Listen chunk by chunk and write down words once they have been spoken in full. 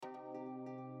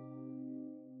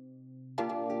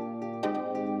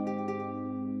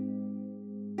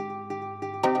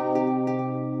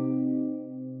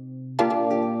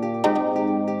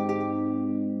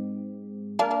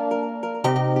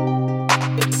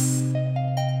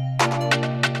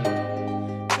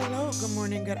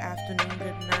good afternoon,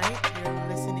 good night. You're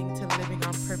listening to Living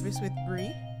on Purpose with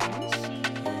Bree.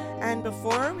 And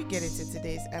before we get into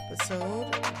today's episode,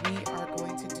 we are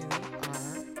going to do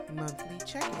our monthly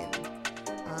check-in.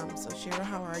 So Shira,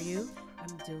 how are you?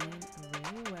 I'm doing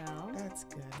really well. That's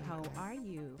good. How are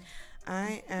you?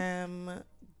 I am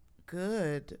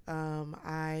good. I'm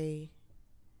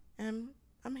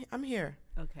here.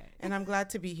 Okay. And I'm glad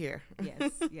to be here.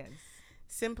 Yes, yes.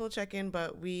 Simple check-in,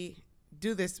 but we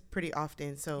do this pretty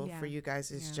often. So for you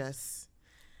guys, it's just,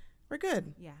 we're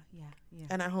good. Yeah.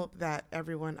 And I hope that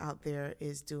everyone out there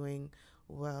is doing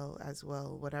well as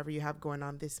well, whatever you have going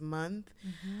on this month.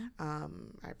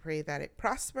 I pray that it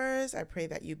prospers. I pray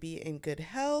that you be in good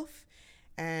health.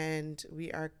 And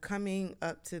we are coming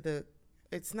up to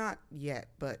it's not yet,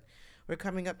 but we're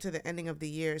coming up to the ending of the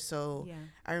year. So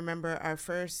I remember our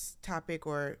first topic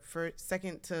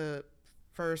second to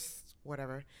first,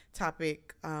 whatever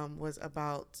topic was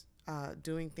about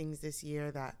doing things this year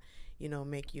that,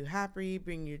 make you happy,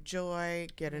 bring you joy,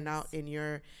 getting out in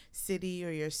your city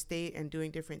or your state and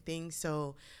doing different things.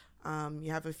 So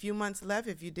you have a few months left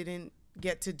if you didn't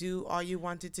get to do all you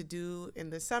wanted to do in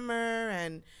the summer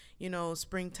and,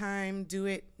 springtime, do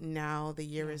it now. The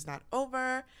year is not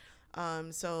over.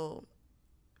 So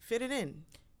fit it in.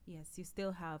 Yes, you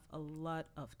still have a lot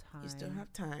of time. You still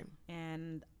have time.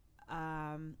 And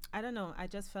I don't know. I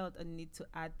just felt a need to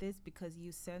add this because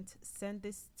you sent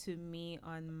this to me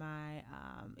on my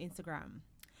Instagram.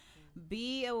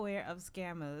 Be aware of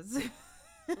scammers.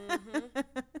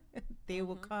 They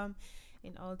will come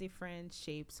in all different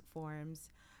shapes, forms.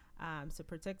 So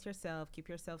protect yourself, keep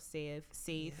yourself safe.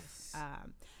 Yes.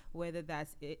 Whether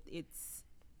that's it's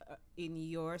in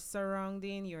your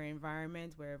surrounding, your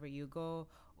environment, wherever you go,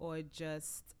 or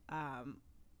just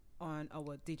on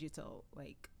our digital,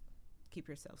 keep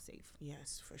yourself safe.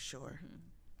 Yes, for sure.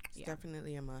 It's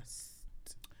definitely a must.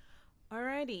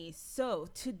 Alrighty, so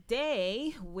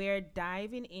today we're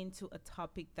diving into a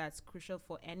topic that's crucial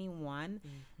for anyone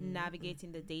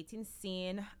navigating the dating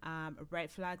scene,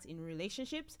 red flags in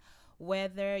relationships.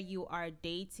 Whether you are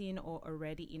dating or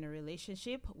already in a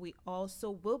relationship, we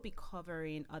also will be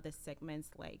covering other segments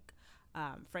like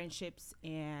friendships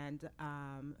and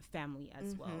family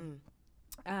as well.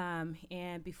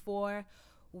 And before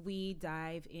we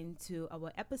dive into our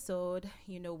episode,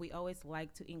 we always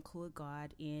like to include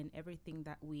God in everything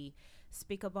that we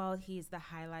speak about. He is the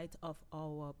highlight of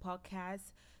our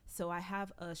podcast. So I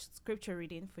have a scripture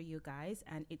reading for you guys,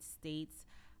 and it states,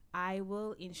 I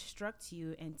will instruct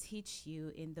you and teach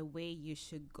you in the way you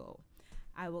should go.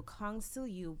 I will counsel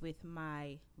you with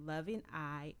my loving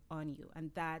eye on you.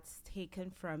 And that's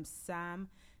taken from Psalm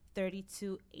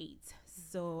 32:8.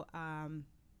 So,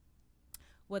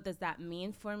 what does that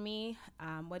mean for me?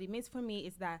 What it means for me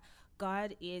is that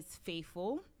God is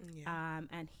faithful,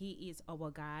 and He is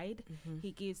our guide.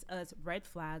 He gives us red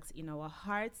flags in our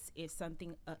hearts if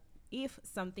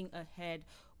something ahead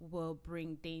will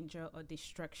bring danger or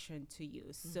destruction to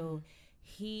you. So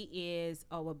He's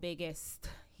our biggest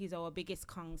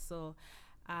counsel,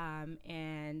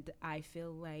 and I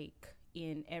feel like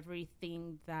in every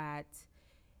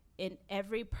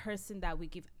person that we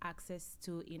give access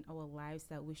to in our lives,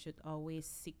 that we should always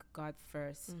seek God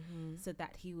first, so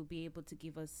that He will be able to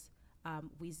give us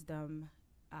wisdom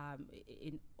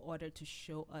in order to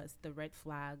show us the red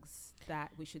flags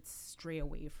that we should stray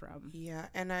away from. Yeah,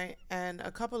 and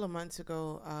a couple of months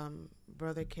ago,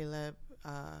 Brother Caleb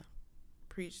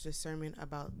preached a sermon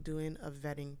about doing a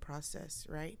vetting process,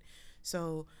 right?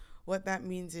 So what that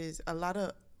means is a lot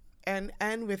of and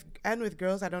with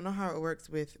girls, I don't know how it works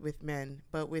with men,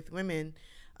 but with women,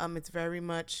 it's very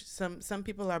much some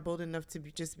people are bold enough to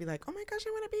just be like, oh my gosh,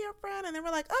 I want to be your friend, and then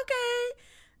we're like, okay,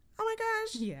 oh my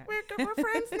gosh, we're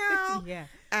friends now.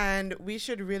 And we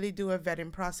should really do a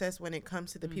vetting process when it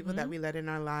comes to the people that we let in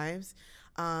our lives,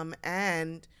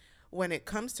 and when it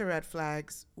comes to red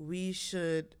flags, we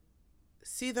should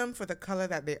see them for the color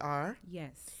that they are.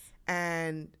 Yes.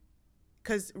 And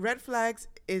because red flags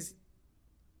is,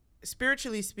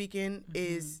 spiritually speaking,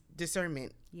 is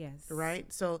discernment. Yes.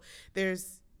 Right? So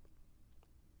there's,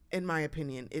 in my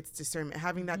opinion, it's discernment.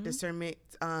 Having that discernment,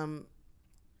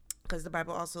 because the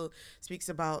Bible also speaks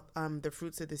about the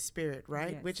fruits of the Spirit,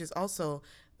 right? Yes. Which is also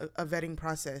a vetting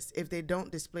process. If they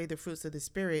don't display the fruits of the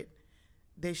Spirit,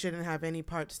 they shouldn't have any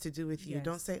parts to do with you. Yes,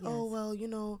 Don't say, oh, well,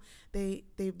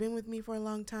 they've been with me for a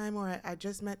long time, or I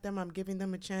just met them, I'm giving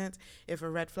them a chance. If a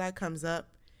red flag comes up,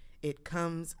 it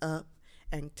comes up,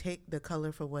 and take the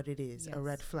color for what it is, a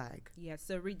red flag. Yes,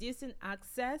 so reducing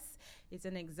access is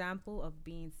an example of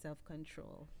being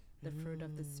self-control, the fruit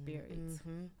of the Spirit.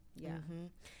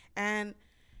 And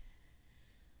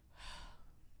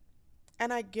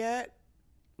And I get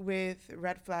with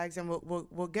red flags, and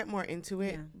we'll get more into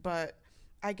it, Yeah. but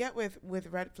I get with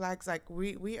red flags, like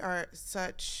we are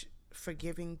such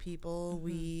forgiving people. Mm-hmm.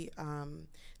 We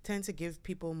tend to give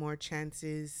people more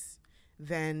chances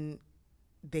than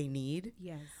they need.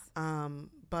 Yes.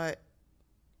 But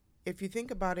if you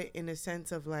think about it in a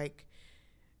sense of like,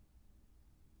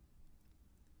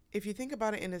 if you think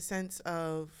about it in a sense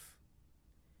of,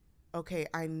 okay,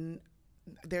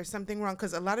 there's something wrong,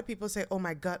 because a lot of people say, oh,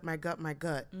 my gut, my gut, my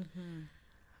gut. Mm-hmm.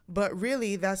 But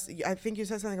really, I think you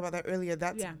said something about that earlier.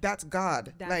 That's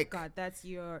God. That's like God. That's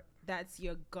your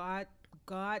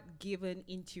God given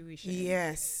intuition.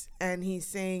 yes, and he's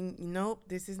saying, nope,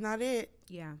 this is not it.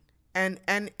 Yeah. And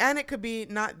it could be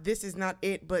not, this is not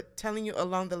it, but telling you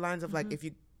along the lines of like, Mm-hmm. if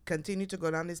you continue to go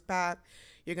down this path,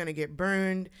 you're gonna get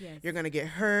burned. Yes. You're gonna get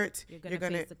hurt. You're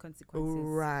gonna face the consequences.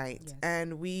 Right. Yes.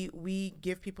 And we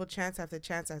give people chance after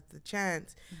chance after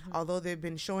chance. Mm-hmm. Although they've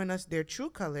been showing us their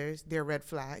true colors, their red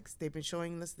flags, they've been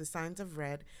showing us the signs of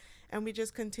red, and we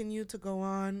just continue to go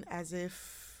on as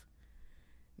if,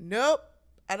 nope,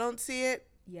 I don't see it.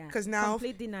 Yeah. Because now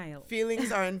complete denial.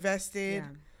 feelings are invested.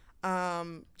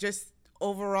 Just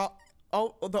overall,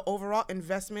 the overall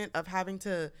investment of having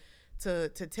to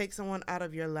take someone out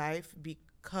of your life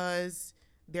because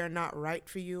they're not right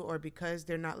for you, or because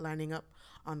they're not lining up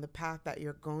on the path that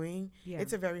you're going. Yeah.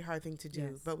 It's a very hard thing to do,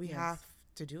 Yes, but we yes. have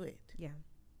to do it. Yeah.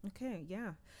 Okay.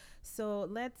 Yeah. So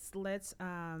let's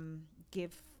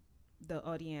give the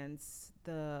audience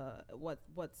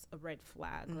what's a red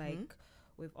flag. Mhm. Like,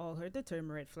 we've all heard the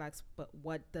term red flags, but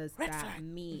what does Red that flag.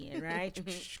 mean, right?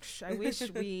 I wish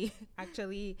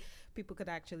people could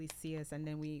actually see us, and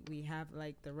then we have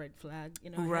like the red flag,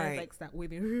 Right. like that would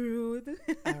be rude.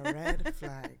 A red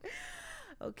flag.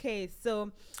 Okay,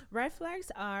 so red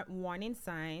flags are warning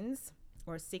signs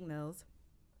or signals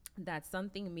that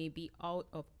something may be out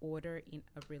of order in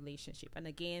a relationship. And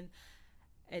again,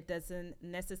 it doesn't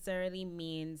necessarily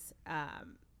means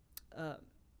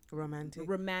Romantic.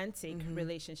 romantic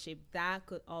relationship. That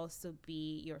could also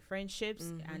be your friendships,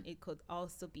 and it could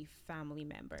also be family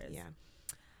members. Yeah.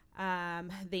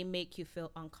 They make you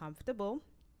feel uncomfortable.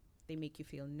 They make you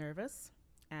feel nervous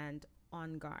and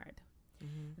on guard.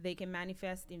 They can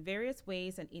manifest in various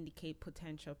ways and indicate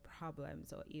potential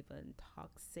problems or even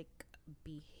toxic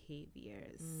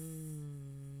behaviors.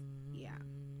 Yeah.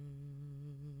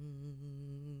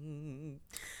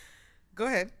 Go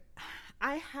ahead.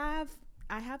 I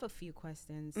have a few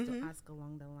questions to ask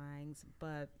along the lines,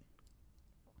 but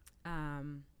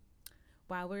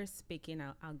while we're speaking,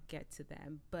 I'll get to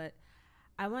them. But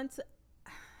I want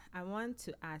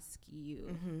to ask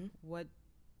you,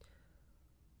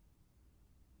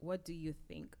 what do you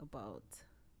think about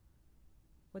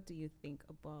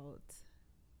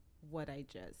what I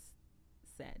just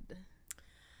said?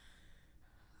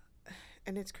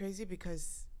 And it's crazy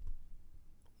because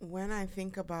when I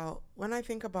think about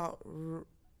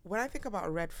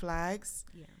red flags,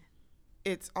 Yeah.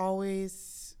 it's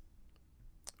always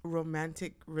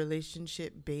romantic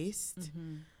relationship based.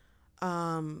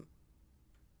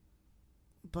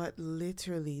 But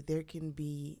literally there can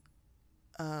be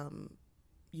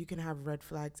you can have red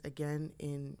flags again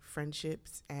in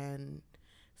friendships and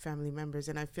family members,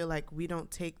 and I feel like we don't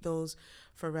take those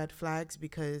for red flags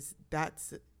because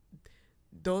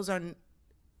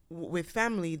with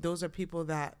family, those are people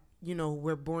that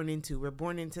we're born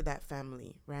into that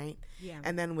family, right? Yeah.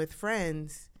 And then with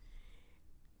friends,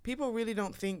 people really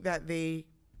don't think that they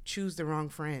choose the wrong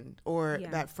friend, or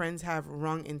that friends have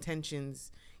wrong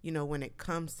intentions, when it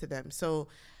comes to them. So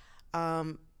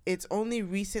it's only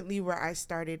recently where I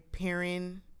started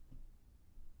pairing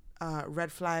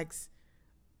red flags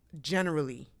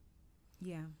generally.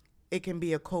 Yeah. It can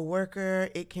be a coworker.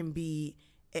 It can be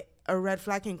a red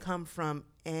flag can come from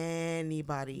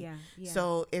anybody. Yeah. Yeah.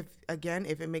 So if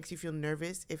it makes you feel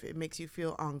nervous, if it makes you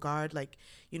feel on guard, like,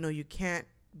 you can't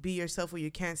be yourself or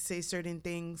you can't say certain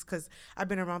things. Because I've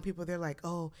been around people, they're like,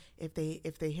 oh, if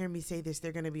they hear me say this,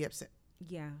 they're going to be upset.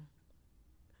 Yeah.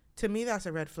 To me, that's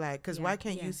a red flag. Because why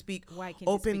can't you speak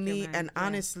openly and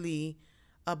honestly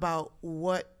about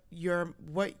what's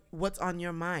on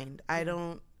your mind? I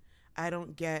don't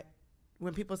get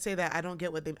when people say that. I don't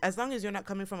get what as long as you're not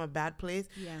coming from a bad place.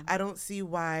 I don't see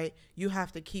why you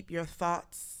have to keep your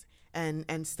thoughts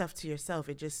and stuff to yourself.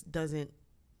 It just doesn't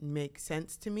make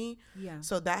sense to me. Yeah.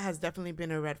 So that has definitely been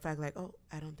a red flag. Like, oh,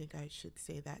 I don't think I should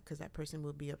say that because that person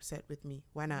will be upset with me.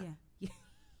 Why not? Yeah.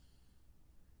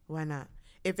 Why not?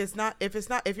 If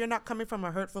you're not coming from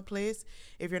a hurtful place,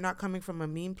 if you're not coming from a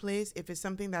mean place, if it's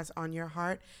something that's on your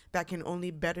heart that can only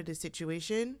better the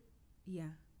situation. Yeah.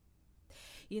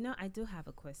 I do have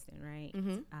a question, right?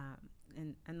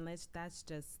 And unless that's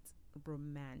just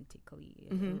romantically,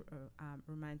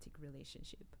 romantic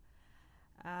relationship.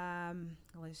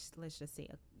 Let's just say,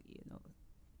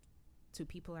 two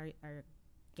people are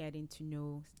getting to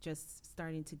know, just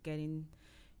starting to getting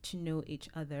to know each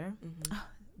other.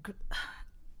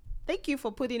 Thank you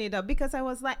for putting it up, because I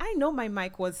was like, I know my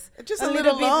mic was just a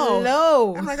little little bit low.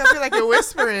 low. I'm like, I feel like you're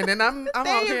whispering, and I'm There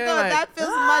out you here go. like, That feels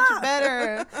much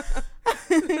better.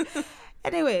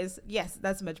 Anyways, yes,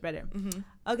 that's much better.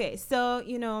 Okay, so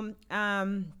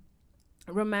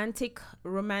romantic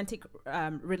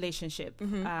relationship.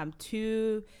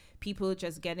 Two people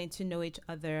just getting to know each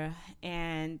other,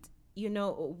 and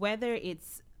whether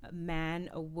it's a man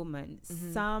or woman,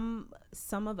 some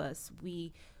of us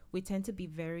we tend to be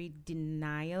very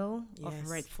denial of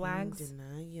red flags.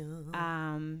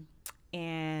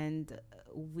 And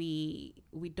we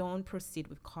don't proceed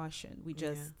with caution. We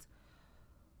just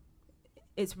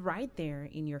it's right there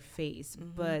in your face,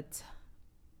 but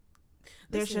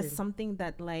there's just something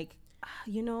that, like,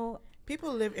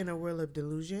 people live in a world of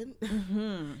delusion.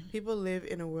 People live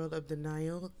in a world of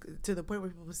denial, to the point where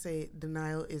people say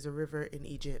denial is a river in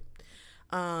Egypt.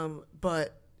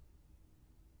 But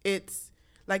it's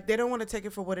like they don't want to take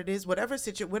it for what it is. Whatever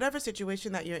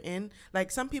situation that you're in,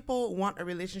 like some people want a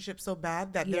relationship so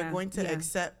bad that they're going to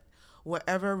accept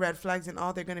whatever red flags and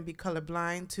all. They're going to be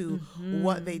colorblind to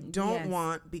what they don't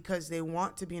want, because they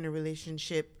want to be in a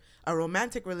relationship, a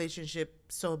romantic relationship,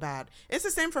 so bad. It's the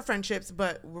same for friendships,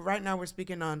 but right now we're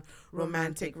speaking on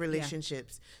romantic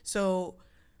relationships. So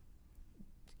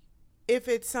if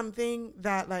it's something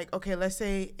that, like, okay, let's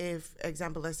say if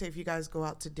you guys go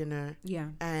out to dinner,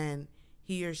 and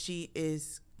he or she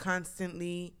is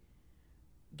constantly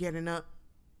getting up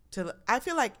to, I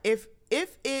feel like if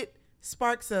it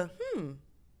sparks a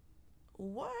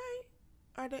why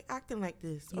are they acting like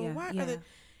this, or why are they,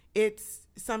 it's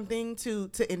something to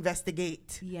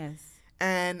investigate.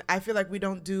 And I feel like we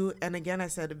don't do, and again, I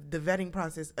said the vetting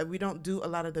process, we don't do a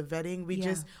lot of the vetting. We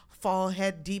just fall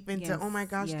head deep into, oh my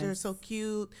gosh, they're so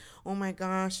cute. Oh my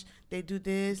gosh, they do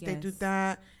this, they do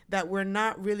that. That we're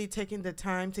not really taking the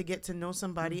time to get to know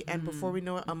somebody. And before we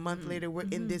know it, a month later, we're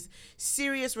in this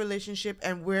serious relationship,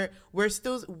 and we're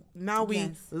still, now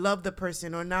we love the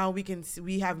person, or now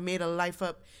we have made a life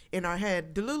up in our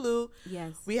head. Delulu.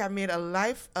 We have made a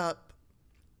life up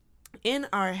in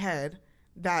our head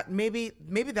that maybe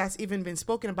that's even been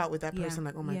spoken about with that person,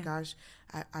 like, oh my gosh,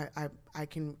 I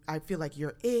feel like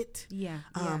you're it.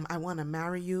 I want to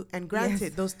marry you. And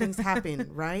granted, those things happen,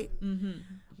 right?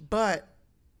 But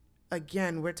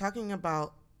again, we're talking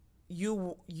about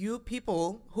you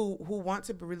people who want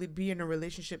to really be in a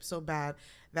relationship so bad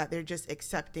that they're just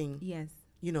accepting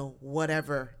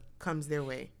whatever comes their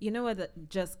way. You know what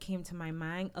just came to my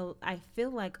mind? I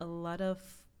feel like a lot of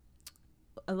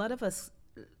us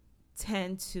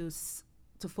tend to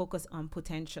focus on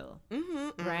potential,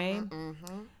 right?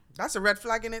 That's a red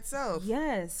flag in itself.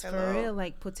 Yes. Hello. For real,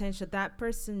 like potential. That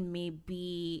person may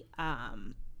be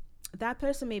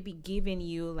giving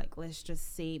you, like, let's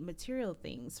just say, material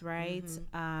things, right?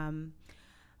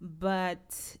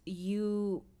 But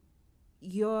you're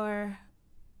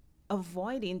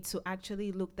avoiding to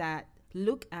actually look at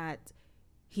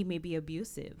he may be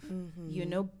abusive,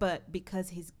 but because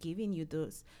he's giving you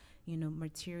those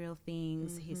material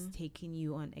things, he's taking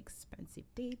you on expensive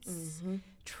dates,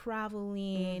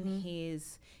 traveling,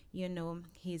 he's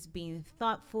being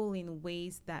thoughtful in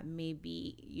ways that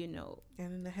maybe,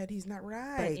 and in the head he's not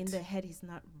right. But in the head he's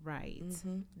not right.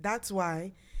 That's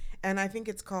why, and I think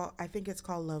it's called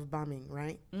love bombing,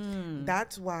 right?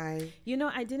 That's why.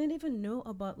 I didn't even know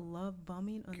about love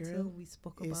bombing until we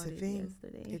spoke about it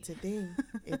yesterday. It's a thing.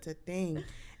 It's a thing.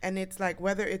 And it's like,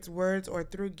 whether it's words or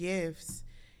through gifts,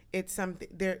 it's something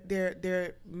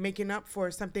they're making up for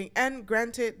something. And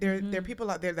granted, there are people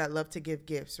out there that love to give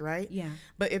gifts, right?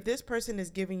 But if this person is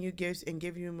giving you gifts and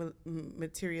giving you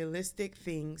materialistic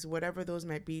things, whatever those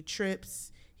might be,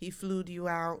 trips, he flew you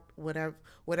out,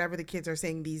 whatever the kids are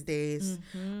saying these days,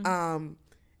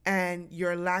 and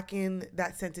you're lacking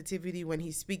that sensitivity when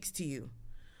he speaks to you,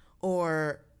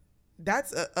 or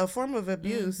that's a form of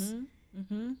abuse,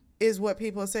 is what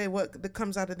people say, that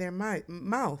comes out of their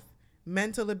mouth.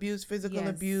 Mental abuse, physical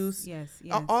abuse,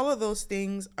 all of those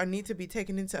things need to be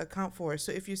taken into account for.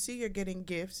 So if you see you're getting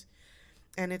gifts,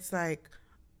 and it's like,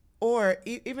 or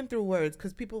even through words,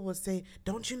 because people will say,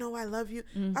 "Don't you know I love you?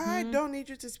 I don't need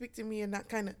you to speak to me in that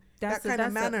kind of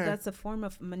manner." That's a form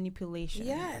of manipulation.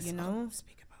 Yes,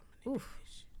 speak about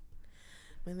manipulation.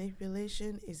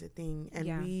 Manipulation is a thing,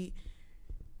 and we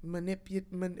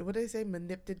manipulate. What do they say?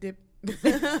 Manipulative.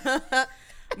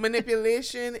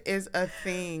 Manipulation is a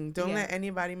thing. Don't Yeah. let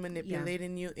anybody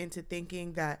manipulating you into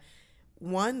thinking that,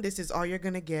 one, this is all you're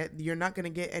gonna get. You're not gonna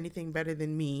get anything better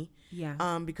than me.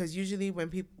 Yeah. Because usually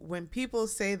when people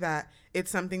say that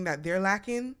it's something that they're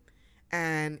lacking,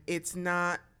 and it's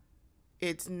not.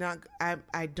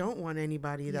 I don't want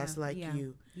anybody that's like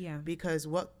you. Yeah. Because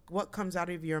what comes out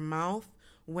of your mouth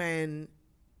when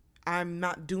I'm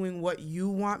not doing what you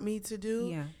want me to do,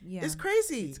 Yeah. Yeah. it's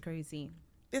crazy. It's crazy.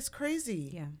 It's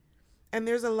crazy. Yeah. And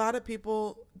there's a lot of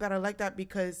people that are like that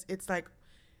because it's like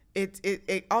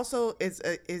it also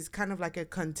is kind of like a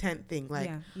content thing. Like,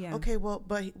 Yeah. Yeah. okay, well,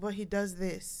 but he does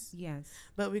this. Yes.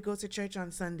 But we go to church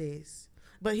on Sundays.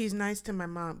 But he's nice to my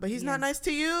mom. But he's Yes. not nice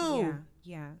to you. Yeah.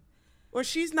 Yeah. Or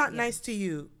she's not Yeah. nice to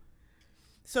you.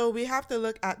 So we have to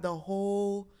look at the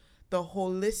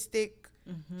holistic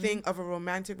thing of a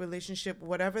romantic relationship.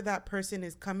 Whatever that person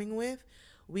is coming with,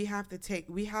 we have to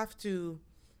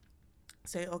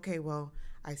say, okay, well,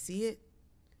 I see it.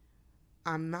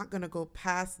 I'm not going to go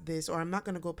past this, or I'm not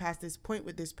going to go past this point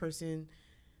with this person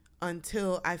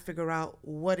until I figure out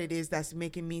what it is that's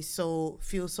making me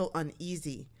feel so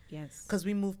uneasy. Yes. Because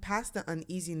we move past the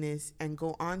uneasiness and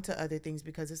go on to other things,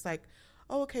 because it's like,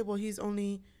 oh, okay, well, he's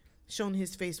only shown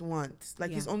his face once.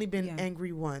 Like, he's only been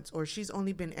angry once, or she's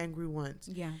only been angry once.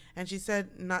 Yeah. And she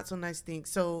said not so nice things.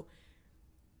 So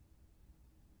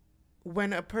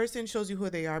when a person shows you who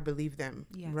they are, believe them.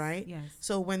 Yes. Right? Yes.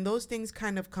 So when those things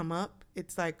kind of come up,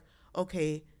 it's like,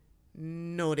 okay,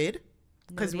 noted.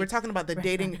 Because we're talking about the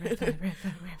dating.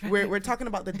 We're talking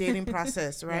about the dating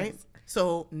process, right? Yes.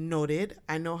 So noted.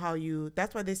 I know how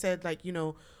that's why they said, like,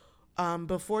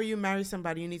 before you marry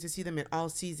somebody, you need to see them in all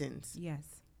seasons. Yes.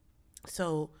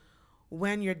 So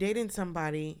when you're dating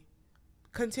somebody,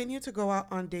 continue to go out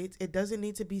on dates. It doesn't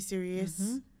need to be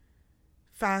serious.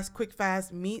 Quick,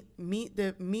 fast. Meet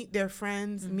their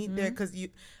friends. Meet their, because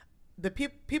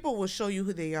people will show you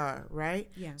who they are, right?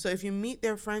 Yeah. So if you meet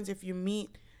their friends,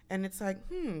 and it's like,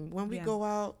 when we go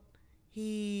out,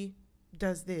 he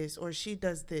does this or she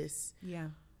does this. Yeah.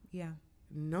 Yeah.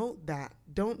 Note that.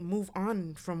 Don't move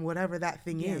on from whatever that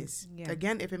thing is. Yeah.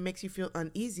 Again, if it makes you feel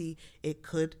uneasy, it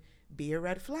could be a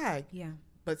red flag. Yeah.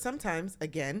 But sometimes,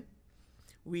 again,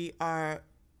 we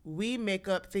make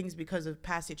up things because of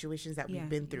past situations that we've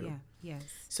been through. Yeah. Yes.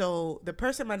 So the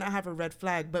person might not have a red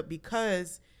flag, but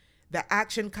because the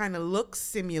action kind of looks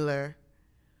similar,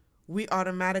 we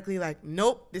automatically like,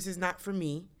 nope, this is not for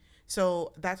me.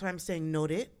 So that's why I'm saying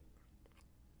note it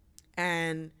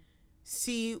and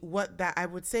see what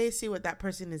that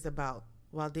person is about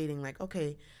while dating. Like,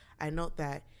 okay, I note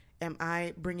that. Am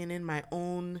I bringing in my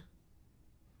own,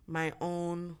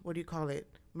 what do you call it?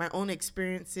 My own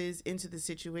experiences into the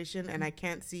situation, and I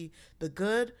can't see the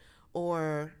good,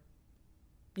 or,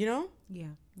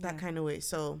 that kind of way.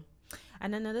 So.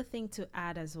 And another thing to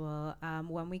add as well,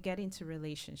 when we get into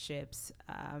relationships,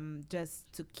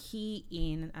 just to key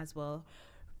in as well,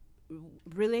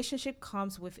 relationship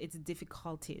comes with its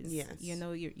difficulties. Yes.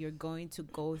 You're going to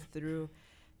go through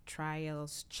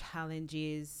trials,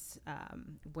 challenges,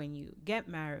 when you get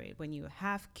married, when you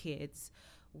have kids,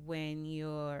 when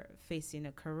you're facing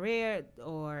a career,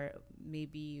 or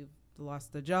maybe you've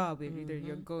lost a job. Either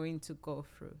you're going to go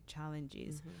through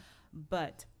challenges.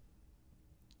 But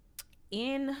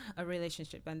in a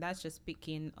relationship, and that's just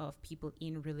speaking of people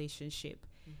in relationship,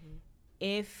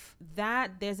 if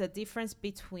there's a difference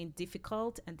between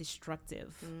difficult and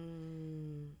destructive.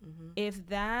 If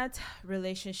that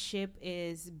relationship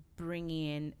is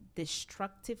bringing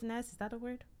destructiveness, is that a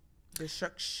word?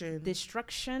 Destruction.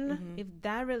 If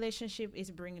that relationship is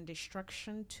bringing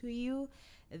destruction to you,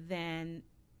 then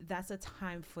that's a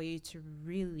time for you to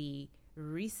really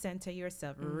recenter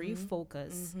yourself,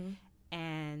 refocus,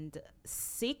 and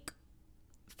seek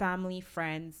family,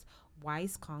 friends,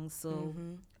 wise counsel,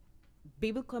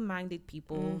 biblical minded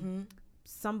people,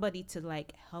 somebody to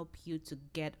like help you to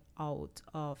get out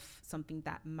of something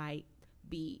that might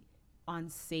be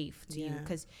unsafe to you,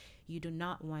 because you do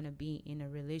not want to be in a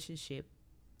relationship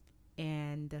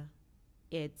and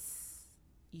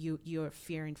you're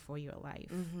fearing for your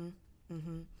life.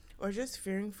 Or just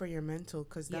fearing for your mental,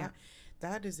 because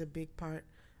that is a big part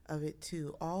of it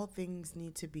too. All things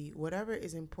need to be, whatever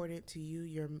is important to you,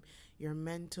 your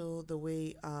mental, the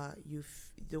way you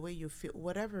feel,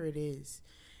 whatever it is,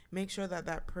 make sure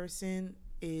that person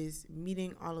is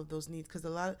meeting all of those needs. Because a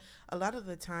lot of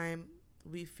the time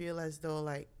we feel as though,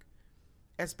 like,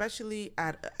 especially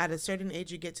at a certain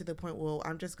age, you get to the point, well,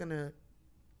 I'm just gonna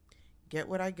get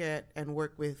what I get and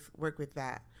work with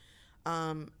that.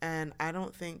 And I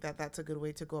don't think that that's a good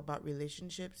way to go about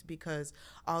relationships, because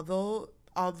although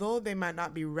although they might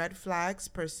not be red flags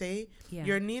per se,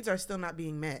 your needs are still not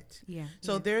being met.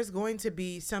 So there's going to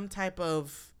be some type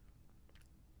of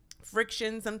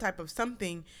friction, some type of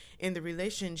something in the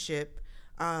relationship.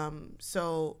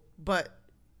 But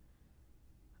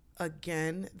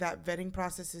again, that vetting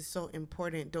process is so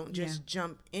important. Don't just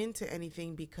jump into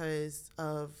anything because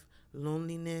of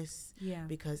loneliness,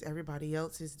 because everybody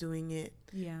else is doing it.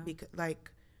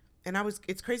 Because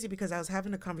it's crazy because I was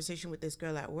having a conversation with this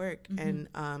girl at work, and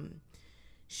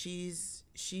she's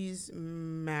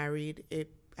married,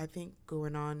 I think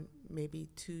going on maybe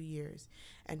 2 years,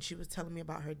 and she was telling me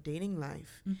about her dating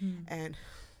life. And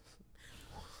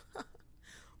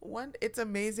it's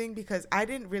amazing because I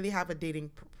didn't really have a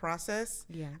dating process.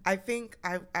 I think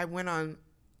I went on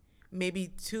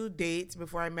maybe 2 dates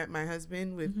before I met my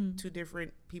husband with 2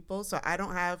 different people, so I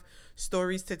don't have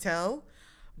stories to tell.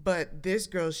 But this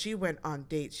girl, she went on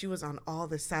dates. She was on all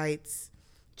the sites,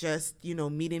 just,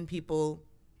 meeting people.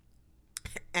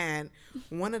 And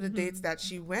one of the dates that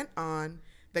she went on,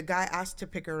 the guy asked to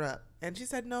pick her up. And she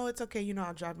said, no, it's okay.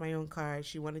 I'll drive my own car.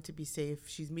 She wanted to be safe.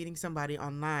 She's meeting somebody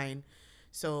online.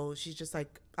 So she's just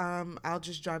like, I'll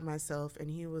just drive myself. And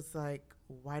he was like,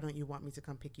 why don't you want me to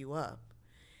come pick you up?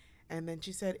 And then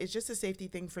she said, it's just a safety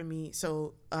thing for me.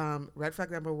 So red flag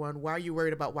number 1, why are you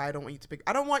worried about why I don't want you to pick?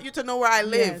 I don't want you to know where I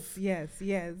live. Yes.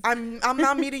 I'm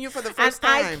not meeting you for the first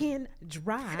time. I can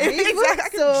drive. Exactly. I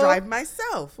can drive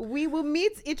myself. We will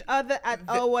meet each other at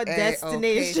our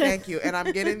destination. Okay, thank you. And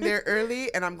I'm getting there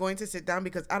early, and I'm going to sit down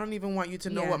because I don't even want you to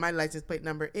know what my license plate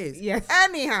number is. Yes.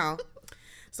 Anyhow,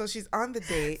 so she's on the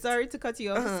date. Sorry to cut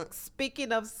you off.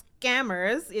 Speaking of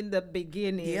scammers in the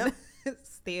beginning,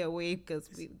 stay away because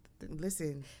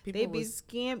listen, people they be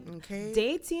scammed. Okay,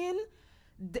 dating.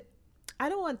 I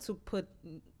don't want to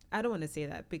say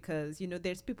that because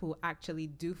there's people who actually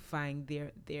do find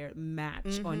their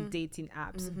match on dating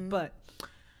apps. But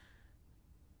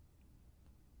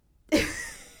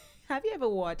have you ever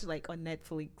watched like on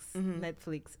Netflix?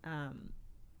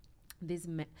 This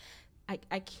man,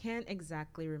 I can't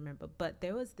exactly remember, but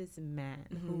there was this man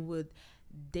who would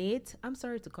date. I'm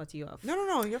sorry to cut you off.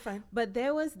 No, you're fine. But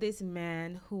there was this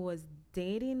man who was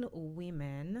dating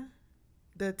women.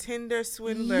 The Tinder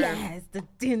swindler. Yes, the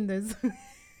Tinder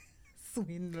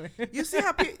swindler. You see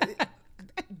how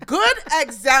good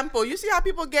example. You see how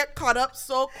people get caught up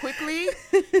so quickly.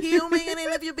 He only and I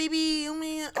love you, baby.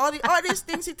 All these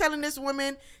things he telling this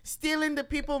woman, stealing the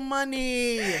people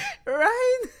money,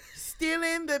 right?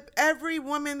 Stealing every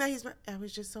woman that I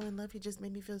was just so in love. He just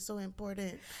made me feel so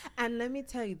important. And let me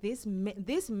tell you, this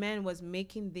man was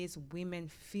making these women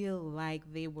feel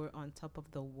like they were on top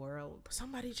of the world.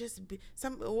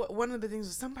 One of the things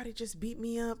was, somebody just beat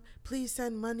me up. Please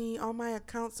send money. All my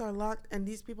accounts are locked, and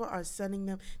these people are sending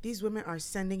them. These women are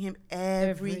sending him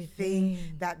everything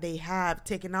that they have,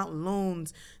 taking out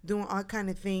loans, doing all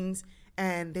kind of things.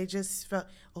 And they just felt,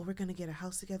 we're going to get a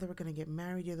house together. We're going to get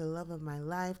married. You're the love of my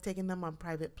life. Taking them on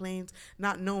private planes,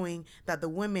 not knowing that the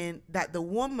woman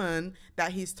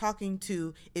that he's talking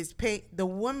to is paying. The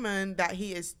woman that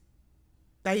he's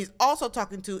also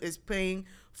talking to is paying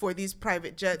for these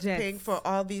private jets, paying for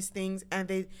all these things. And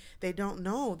they don't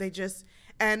know. They just,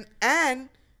 and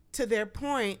to their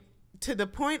point, to the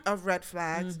point of red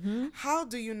flags, how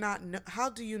do you not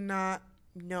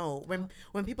know when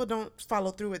people don't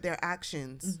follow through with their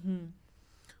actions,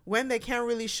 when they can't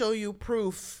really show you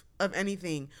proof of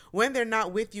anything, when they're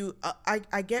not with you?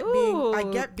 I get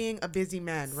being a busy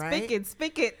man, right?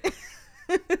 Speak it.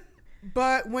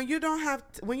 But when you don't have,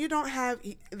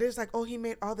 there's like, he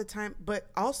made all the time. But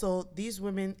also these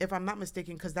women, if I'm not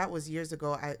mistaken, because that was years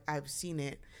ago, I've seen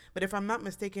it. But if I'm not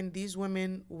mistaken, these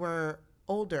women were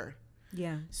older.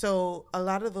 Yeah. So a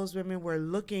lot of those women were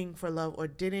looking for love or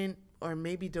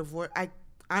maybe divorce. I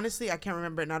can't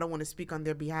remember, and I don't want to speak on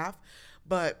their behalf.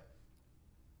 But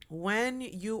when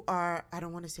you are, I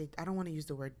don't want to use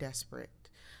the word desperate,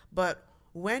 but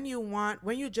when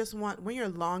you're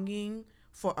longing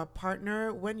for a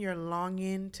partner, when you're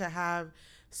longing to have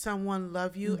someone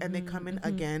love you, and they come in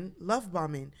again, love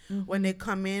bombing. When they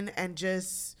come in and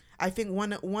just, I think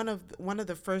one of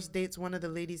the first dates one of the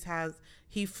ladies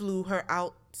he flew her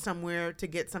out somewhere to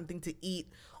get something to eat,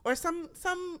 or some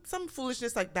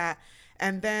foolishness like that,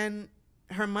 and then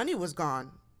her money was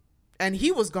gone and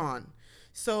he was gone.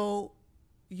 So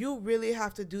you really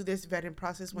have to do this vetting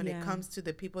process when it comes to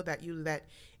the people that you let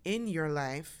in your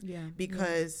life,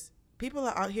 because people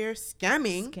are out here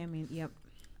scamming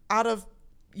out of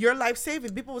your life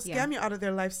savings. People will scam you out of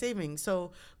their life savings.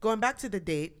 So going back to the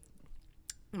date,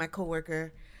 my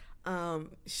coworker, they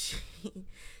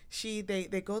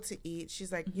go to eat.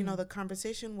 She's like, the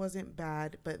conversation wasn't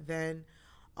bad, but then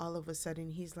all of a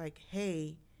sudden he's like,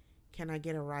 hey, can I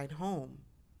get a ride home?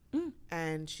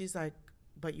 And she's like,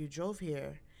 but you drove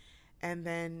here. And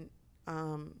then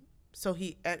so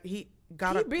he got He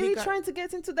up. really trying to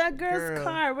get into that girl's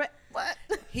car. What?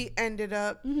 He ended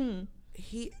up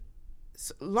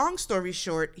long story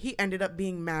short, he ended up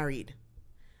being married.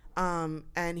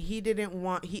 And he didn't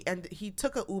want he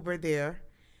took a Uber there,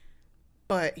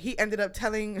 but he ended up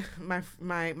telling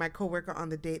my coworker on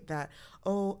the date that,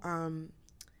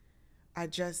 I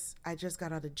just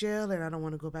got out of jail and I don't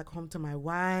want to go back home to my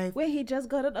wife. Wait, he just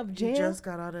got out of jail? He just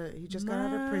got out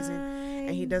of prison,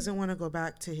 and he doesn't want to go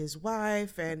back to his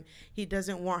wife, and he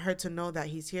doesn't want her to know that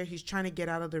he's here. He's trying to get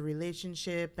out of the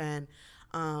relationship, and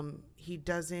he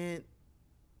doesn't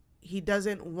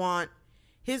want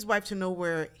his wife to know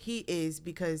where he is,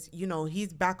 because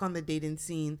he's back on the dating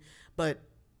scene, but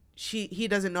he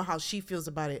doesn't know how she feels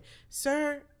about it.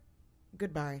 Sir,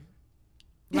 goodbye.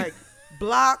 Like,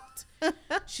 blocked.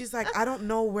 She's like, I don't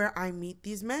know where I meet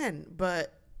these men,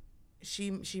 but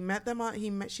she met them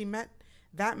on she met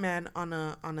that man on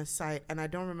a site, and I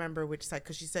don't remember which site,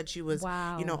 because she said she was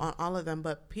on all of them.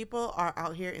 But people are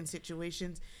out here in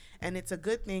situations, and it's a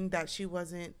good thing that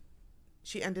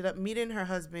she ended up meeting her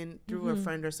husband through a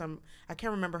friend or I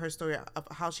can't remember her story of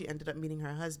how she ended up meeting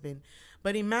her husband.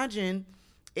 But imagine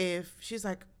if she's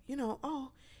like,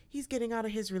 he's getting out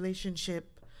of his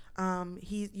relationship.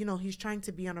 He's trying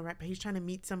to be on a right, he's trying to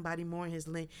meet somebody more in his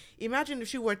lane. Imagine if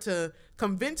she were to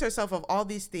convince herself of all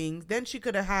these things, then she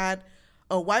could have had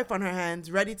a wife on her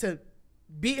hands ready to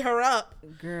beat her up,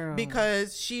 girl,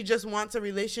 because she just wants a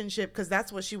relationship, because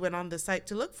that's what she went on the site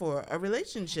to look for, a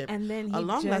relationship. And then he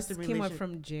just came up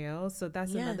from jail, so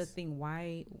that's another thing.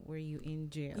 Why were you in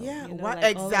jail? Yeah,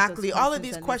 exactly. All of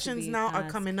these questions now are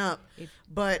coming up.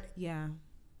 But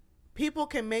people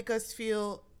can make us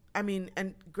feel,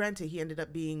 and granted, he ended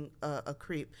up being a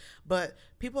creep, but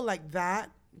people like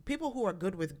that, people who are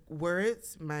good with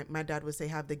words, my dad would say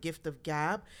have the gift of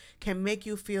gab, can make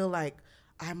you feel like,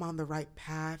 I'm on the right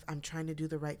path. I'm trying to do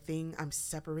the right thing. I'm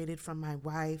separated from my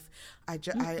wife. I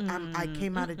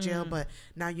came out of jail, but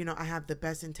now, I have the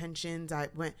best intentions.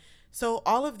 So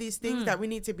all of these things that we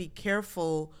need to be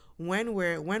careful when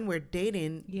we're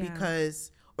dating, because,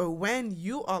 or when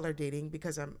you all are dating,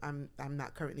 because I'm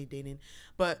not currently dating,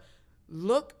 but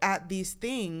look at these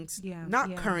things.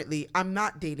 Currently, I'm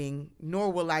not dating,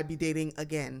 nor will I be dating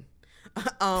again.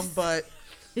 But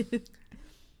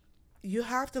you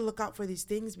have to look out for these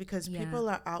things, because people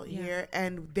are out here,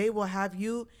 and they will have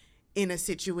you in a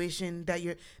situation that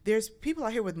there's people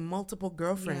out here with multiple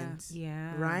girlfriends,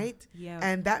 right?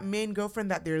 And that main girlfriend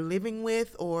that they're living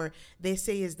with, or they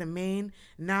say is the main,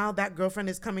 now that girlfriend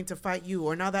is coming to fight you,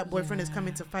 or now that boyfriend is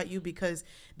coming to fight you, because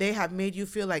they have made you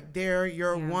feel like they're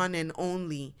your one and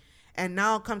only. And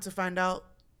now come to find out,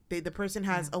 the person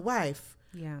has a wife,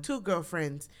 2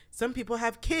 girlfriends. Some people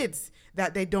have kids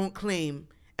that they don't claim.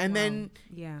 And then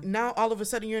now all of a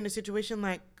sudden you're in a situation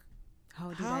like, how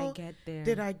did I get there?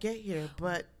 Did I get here?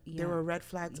 But there were red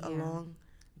flags along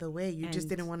the way. You just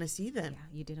didn't want to see them.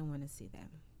 Yeah, you didn't want to see them.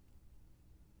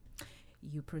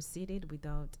 You proceeded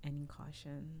without any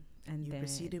caution. And you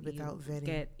proceeded without vetting.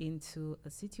 Get into a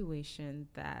situation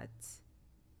that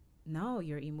now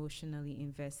you're emotionally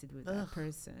invested with that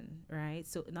person, right?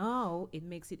 So now it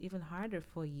makes it even harder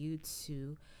for you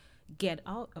to get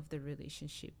out of the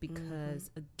relationship,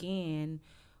 because again,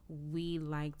 we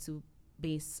like to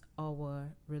base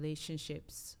our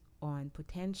relationships on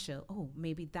potential. Oh,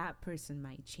 maybe that person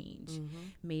might change.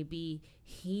 Maybe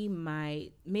he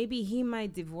might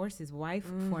divorce his wife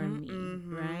for me,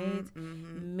 right?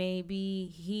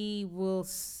 Maybe he will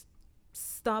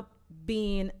stop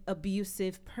being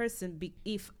abusive person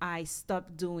if I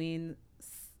stop doing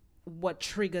what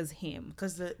triggers him.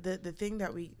 Because the thing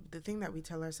that we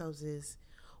tell ourselves is,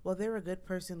 well, they're a good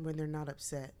person when they're not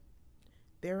upset.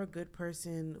 They're a good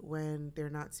person when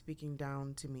they're not speaking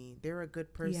down to me. They're a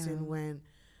good person when,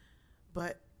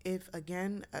 but if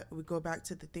again we go back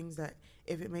to the things that,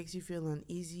 if it makes you feel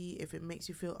uneasy, if it makes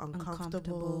you feel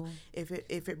uncomfortable, if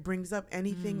it brings up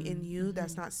anything in you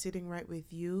that's not sitting right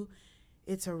with you,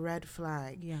 it's a red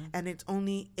flag. And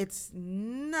it's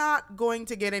not going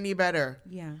to get any better.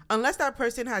 Unless that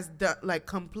person has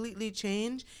completely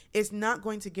changed, it's not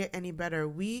going to get any better.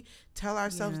 We tell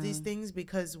ourselves these things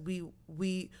because we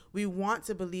want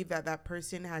to believe that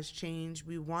person has changed.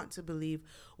 We want to believe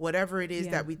whatever it is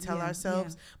that we tell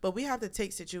ourselves, but we have to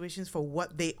take situations for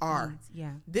what they are.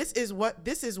 This is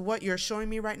what you're showing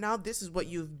me right now. This is what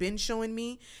you've been showing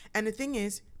me. And the thing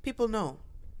is, people know.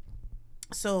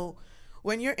 So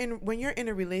when you're in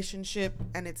a relationship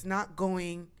and it's not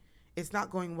going it's not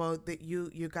going well, that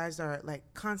you guys are like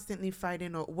constantly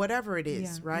fighting or whatever it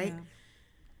is, right?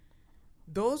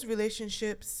 Those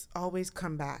relationships always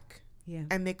come back.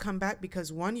 And they come back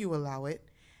because, one, you allow it,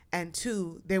 and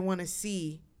two, they want to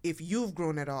see if you've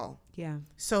grown at all.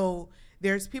 So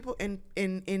there's people in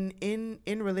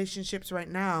relationships right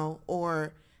now,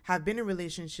 or have been in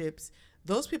relationships.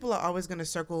 Those people are always going to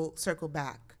circle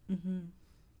back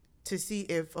to see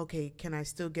if, okay, can I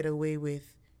still get away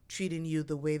with treating you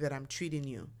the way that I'm treating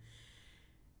you?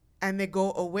 And they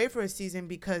go away for a season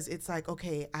because it's like,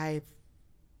 okay,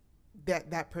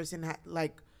 that person had,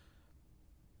 like,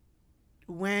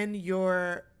 when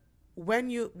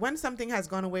something has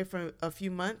gone away for a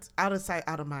few months, out of sight,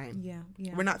 out of mind.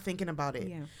 We're not thinking about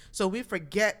it. So we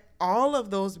forget all of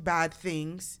those bad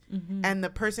things, and the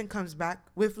person comes back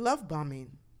with love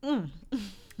bombing. I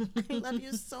love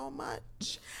you so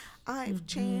much. I've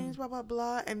changed, blah, blah,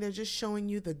 blah. And they're just showing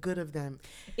you the good of them.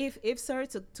 If sorry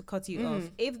to cut you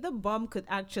off, if the bomb could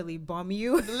actually bomb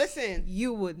you, listen,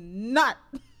 you would not.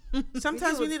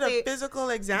 Sometimes we need a physical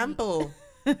example.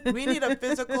 We need a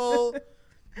physical,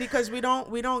 because we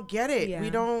don't get it.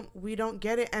 We don't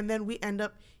get it. And then we end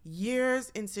up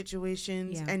years in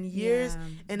situations and years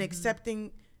in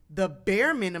accepting the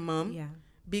bare minimum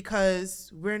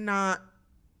because we're not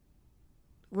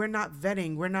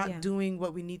vetting. We're not doing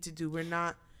what we need to do. We're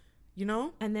not,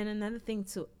 And then another thing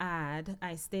to add,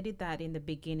 I stated that in the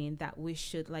beginning, that we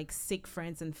should like seek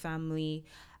friends and family,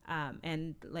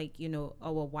 and like,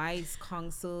 our wise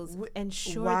counsels,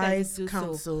 ensure that you do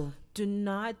counsel. So do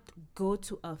not go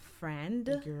to a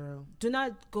friend. Girl. Do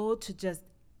not go to just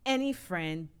any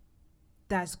friend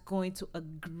that's going to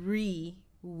agree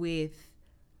with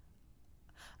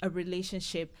a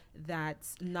relationship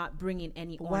that's not bringing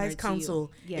any honor wise counsel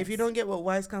to you. Yes. If you don't get what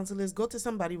wise counsel is, go to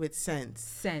somebody with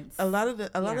sense. A lot of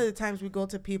the times we go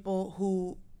to people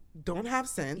who don't have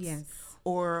sense,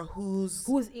 or who's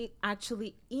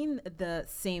actually in the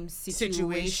same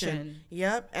situation.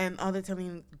 Yep. And all they're telling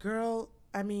you, girl,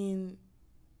 I mean,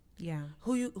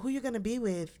 who you gonna be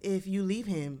with if you leave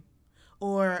him,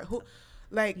 or who?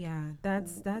 Like,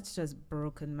 that's just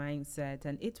broken mindset,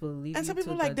 and it will leave. And some you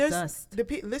people to like the dust.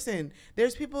 Listen,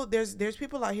 there's people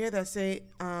out here that say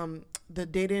the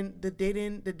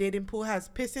dating pool has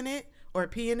piss in it or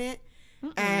pee in it,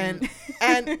 and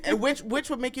which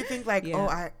would make you think like,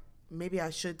 maybe I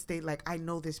should stay. Like, I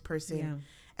know this person,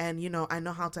 and I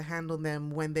know how to handle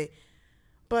them when they.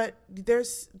 But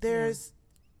there's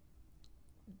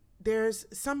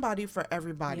somebody for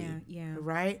everybody,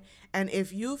 right? And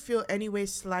if you feel any way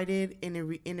slighted in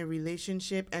a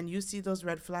relationship and you see those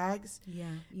red flags,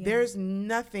 there's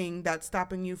nothing that's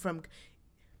stopping you from.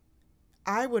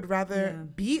 I would rather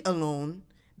be alone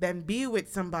than be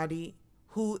with somebody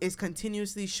who is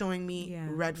continuously showing me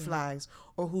red flags,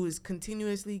 or who is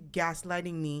continuously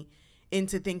gaslighting me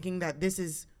into thinking that this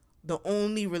is the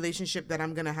only relationship that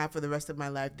I'm going to have for the rest of my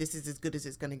life. This is as good as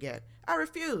it's going to get. I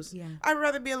refuse. I'd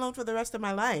rather be alone for the rest of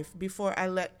my life before I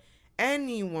let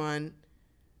anyone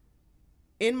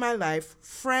in my life,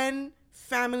 friend,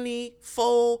 family,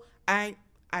 foe, I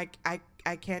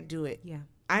can't do it.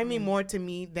 I mean more to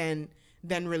me than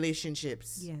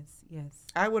relationships. Yes.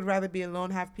 I would rather be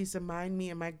alone, have peace of mind, me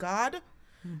and my God,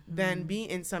 than be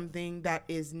in something that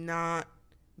is not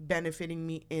benefiting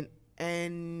me in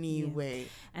any way.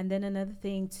 And then another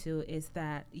thing too is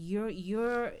that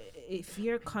if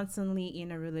you're constantly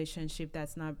in a relationship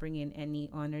that's not bringing any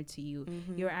honor to you,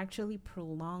 you're actually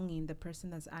prolonging the person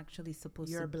that's actually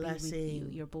supposed to be with you.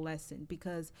 You're blessing,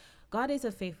 because God is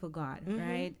a faithful God,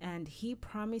 right? And he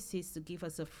promises to give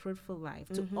us a fruitful life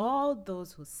to all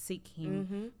those who seek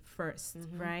him first,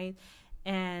 right?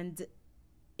 And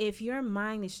if your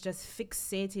mind is just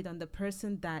fixated on the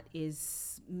person that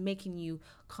is making you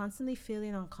constantly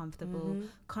feeling uncomfortable,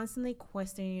 constantly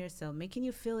questioning yourself, making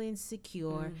you feel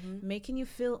insecure, making you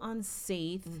feel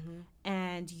unsafe,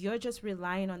 and you're just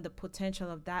relying on the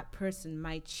potential of that person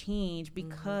might change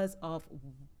because of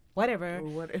whatever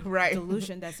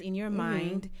delusion that's in your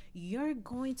mind, you're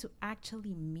going to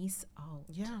actually miss out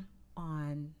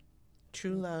on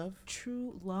true love,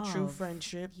 true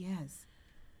friendship. Yes.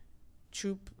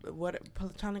 True,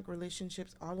 platonic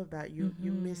relationships, all of that, you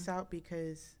miss out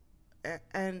because,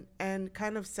 and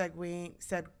kind of segueing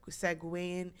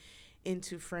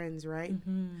into friends, right?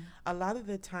 A lot of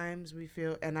the times we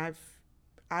feel, and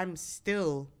I'm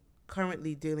still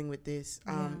currently dealing with this,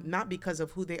 not because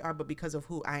of who they are, but because of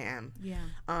who I am.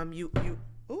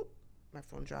 My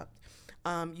phone dropped.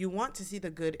 You want to see the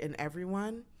good in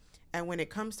everyone, and when it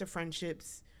comes to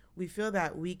friendships, we feel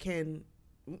that we can.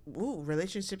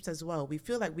 Relationships as well. We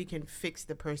feel like we can fix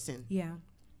the person.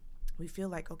 we feel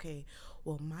like, okay,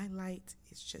 well, my light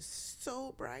is just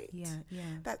so bright Yeah.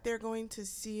 that they're going to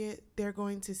see it. They're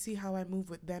going to see how I move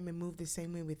with them and move the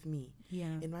same way with me.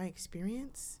 Yeah. In my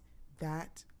experience,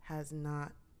 that has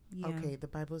not. Yeah. Okay, the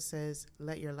Bible says,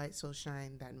 let your light so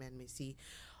shine that men may see.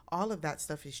 All of that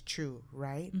stuff is true,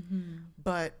 right? Mm-hmm.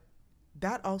 But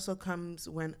that also comes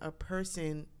when a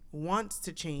person wants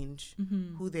to change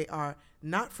Mm-hmm. who they are,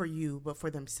 not for you, but for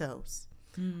themselves.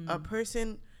 Mm.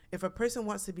 If a person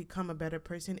wants to become a better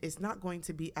person, it's not going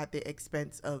to be at the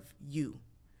expense of you.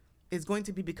 It's going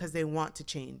to be because they want to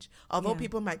change. Although Yeah.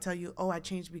 people might tell you, oh, I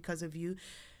changed because of you.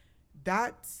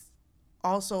 That's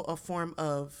also a form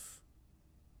of,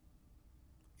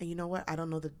 and you know what? I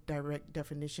don't know the direct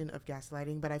definition of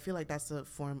gaslighting, but I feel like that's a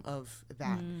form of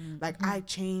that. Like, Mm-hmm. I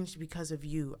changed because of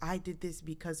you. I did this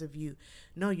because of you.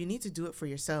 No, you need to do it for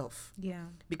yourself, Yeah.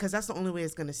 because that's the only way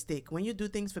it's going to stick. When you do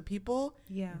things for people,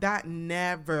 Yeah. that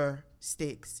never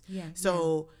sticks. Yeah.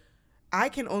 So I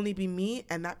can only be me,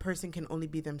 and that person can only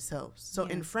be themselves. So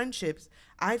Yeah. in friendships,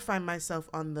 I find myself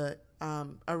on the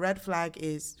a red flag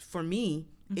is for me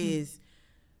is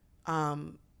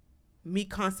me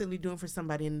constantly doing for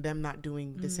somebody and them not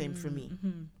doing the same for me.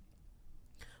 Mm-hmm.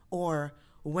 Or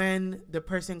when the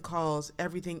person calls,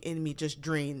 everything in me just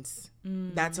drains.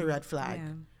 That's a red flag,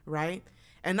 Yeah. right?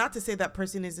 And not to say that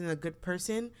person isn't a good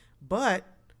person, but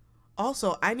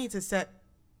also I need to set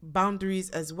boundaries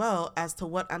as well as to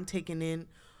what I'm taking in,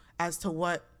 as to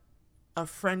what a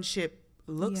friendship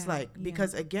looks Yeah, like. yeah.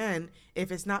 Because again,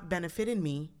 if it's not benefiting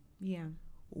me, Yeah.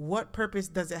 what purpose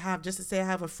does it have? Just to say I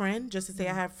have a friend, just to say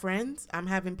I have friends. I'm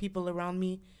having people around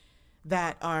me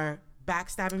that are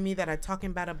backstabbing me, that are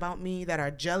talking bad about me, that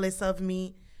are jealous of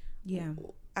me. Yeah.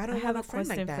 I I don't have want a a friend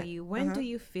question like that. for you. When do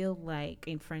you feel like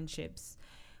in friendships,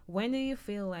 when do you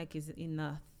feel like is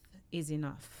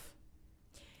enough?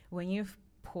 When you've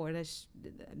poured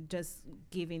just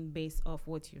giving based off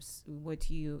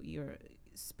you're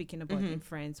speaking about in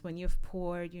friends, when you've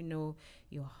poured, your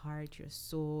heart, your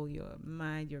soul, your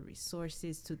mind, your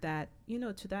resources to that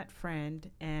friend,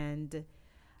 and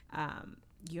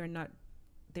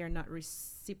they're not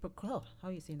reciprocal. How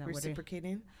are you saying that word?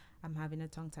 Reciprocating. I'm having a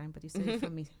tongue time, but you said it for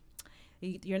me.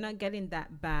 You're not getting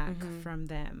that back from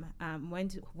them.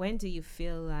 When do you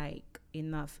feel like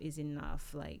enough is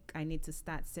enough? Like, I need to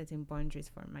start setting boundaries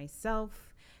for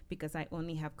myself because I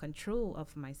only have control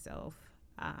of myself.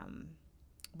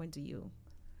 When do you?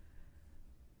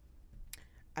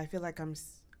 I feel like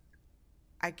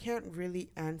I can't really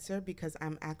answer because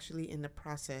I'm actually in the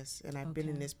process, and I've been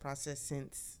in Okay. this process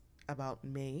since about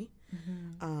May,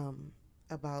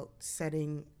 about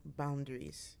setting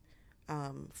boundaries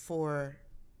for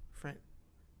friend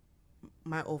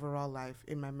my overall life,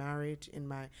 in my marriage, in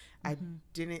my I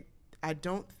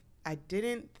don't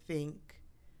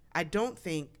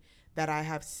think that I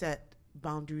have set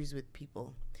boundaries with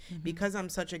people because I'm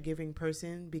such a giving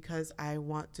person, because I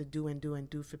want to do and do and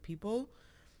do for people.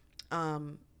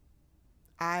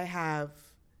 I have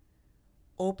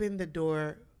opened the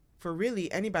door for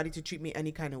really anybody to treat me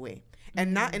any kind of way,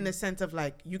 and not in the sense of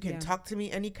like you can Yeah. talk to me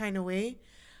any kind of way,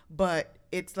 but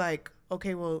it's like,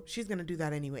 okay, well, she's gonna do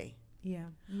that anyway. Yeah.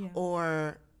 Yeah.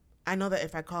 Or I know that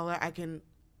if I call her, I can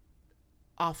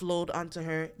offload onto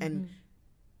her, and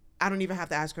I don't even have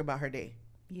to ask her about her day.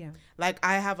 Yeah. Like,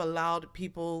 I have allowed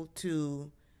people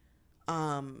to,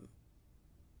 and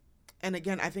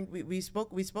again, I think we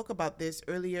spoke about this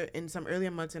earlier in some earlier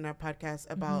months in our podcast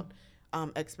about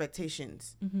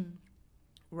expectations,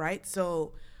 right?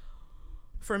 So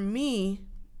for me,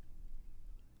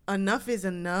 enough is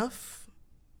enough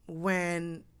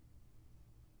when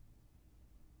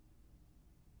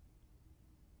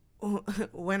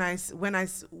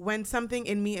when something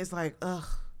in me is like, ugh.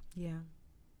 Yeah.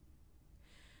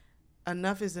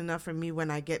 Enough is enough for me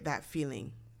when I get that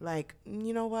feeling. Like,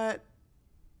 you know what?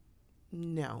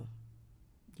 No.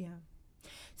 Yeah.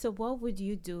 So what would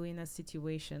you do in a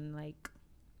situation like,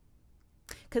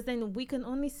 because then we can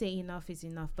only say enough is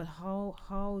enough, but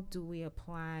how do we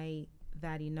apply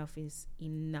that enough is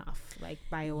enough, like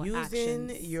by our Using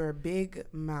actions? your big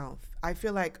mouth. I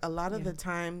feel like a lot of the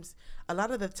times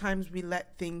we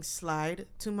let things slide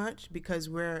too much because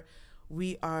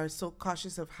we are so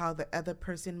cautious of how the other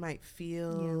person might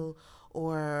feel,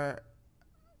 or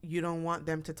you don't want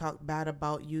them to talk bad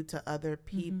about you to other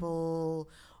people,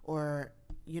 or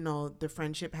the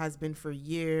friendship has been for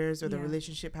years, or the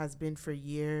relationship has been for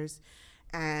years,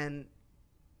 and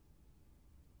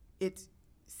it's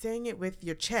saying it with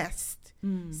your chest,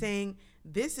 saying,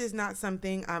 this is not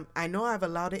something I know I've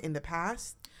allowed it in the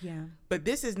past, Yeah. but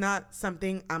this is not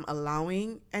something I'm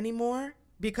allowing anymore,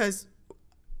 because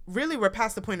really we're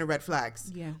past the point of red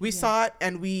flags. Yeah. We saw it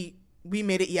and we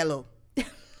made it yellow.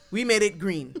 We made it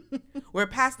green. We're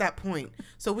past that point.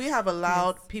 So we have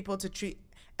allowed people to treat.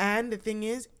 And the thing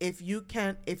is, if you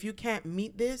can't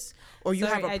meet this, or you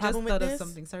have a problem with this, I just thought of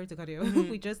something. Sorry to cut you.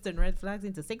 We just turned red flags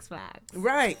into Six Flags.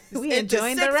 Right. We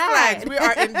enjoying the ride. We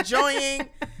are enjoying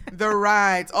the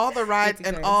rides, all the rides,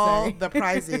 and all the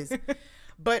prizes.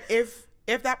 But if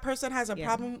that person has a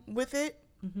problem with it,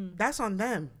 that's on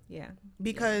them. Yeah.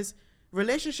 Because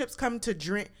relationships come to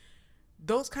drain.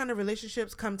 Those kind of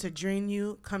relationships come to drain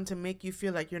you, come to make you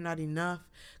feel like you're not enough,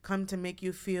 come to make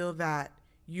you feel that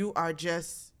you are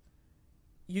just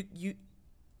you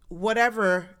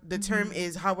whatever the term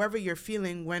is, however you're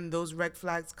feeling when those red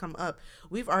flags come up.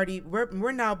 We're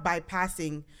now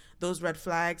bypassing those red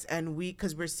flags, and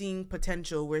because we're seeing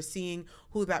potential, we're seeing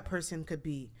who that person could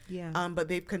be. Yeah. But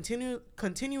they've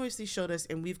continuously showed us,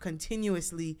 and we've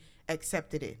continuously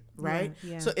accepted it, right?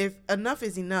 Yeah. So if enough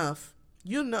is enough,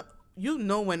 you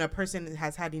know when a person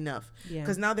has had enough,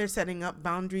 because now they're setting up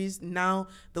boundaries. Now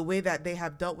the way that they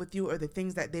have dealt with you, or the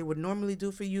things that they would normally do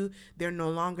for you, they're no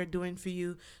longer doing for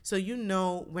you. So you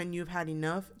know when you've had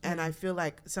enough. And I feel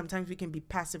like sometimes we can be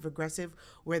passive aggressive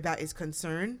where that is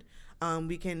concerned.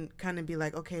 We can kind of be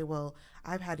like, okay, well,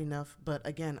 I've had enough, but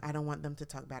again, I don't want them to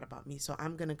talk bad about me, so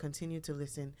I'm going to continue to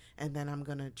listen, and then I'm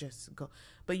going to just go.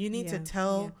 But you need to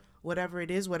tell whatever it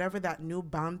is, whatever that new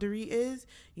boundary is,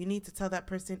 you need to tell that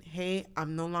person, hey,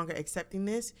 I'm no longer accepting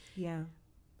this. Yeah.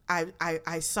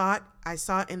 I saw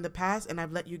it in the past, and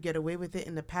I've let you get away with it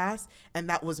in the past, and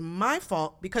that was my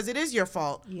fault, because it is your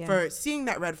fault for seeing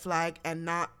that red flag and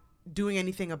not doing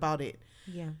anything about it.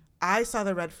 Yeah. I saw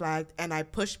the red flag and I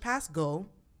pushed past go.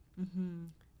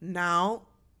 Now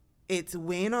it's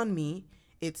weighing on me,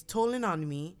 it's tolling on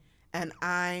me, and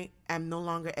I am no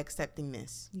longer accepting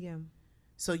this. Yeah.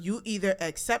 So you either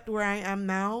accept where I am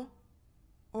now,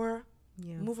 or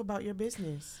move about your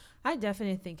business. I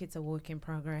definitely think it's a work in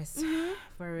progress.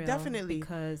 For real. Definitely.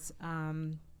 Because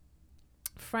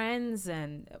friends,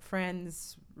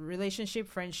 friendship,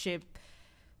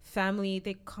 family,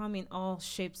 they come in all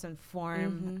shapes and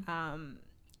form.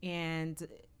 And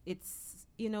it's,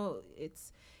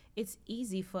 it's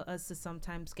easy for us to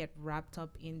sometimes get wrapped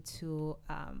up into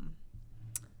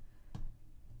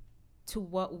to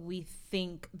what we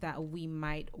think that we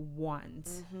might want.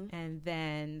 And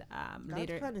then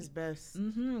later, God's plan is best.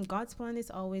 God's plan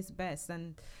is always best.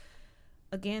 And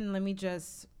again,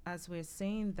 as we're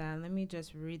saying that, let me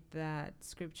just read that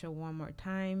scripture one more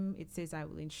time. It says, I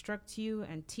will instruct you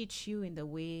and teach you in the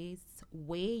way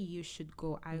you should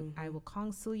go. I will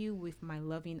counsel you with my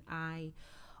loving eye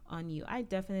on you. I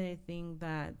definitely think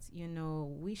that,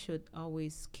 we should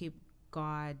always keep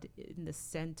God in the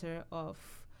center of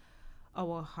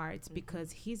our hearts,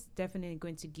 because he's definitely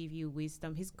going to give you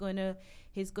wisdom. He's going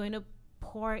to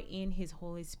pour in his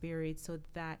Holy Spirit so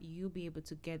that you'll be able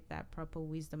to get that proper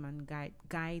wisdom and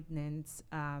guidance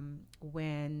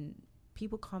when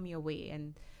people come your way.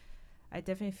 And I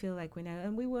definitely feel like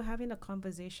and we were having a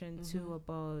conversation too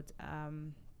about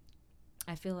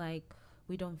I feel like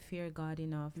we don't fear God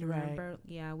enough. Remember?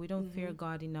 Yeah, we don't fear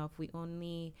God enough. We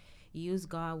only use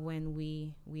God when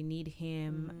we need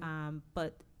him.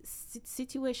 But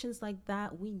situations like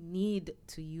that, we need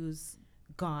to use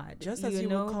God. Just as you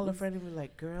would call a friend and be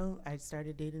like, girl, I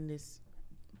started dating this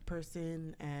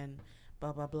person and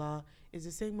blah blah blah, is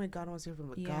the same way God wants to hear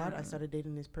from God, I started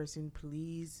dating this person,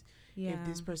 please, if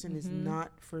this person is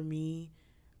not for me,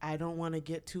 I don't want to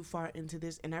get too far into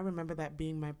this. And I remember that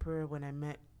being my prayer when I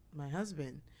met my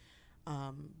husband,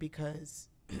 because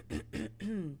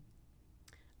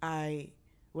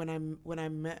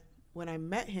when I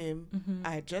met him,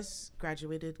 I had just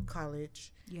graduated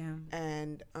college. Yeah.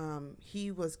 And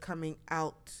he was coming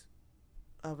out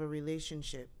of a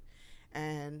relationship.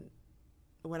 And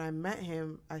when I met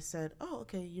him, I said, oh,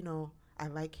 okay, I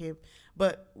like him.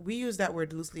 But we use that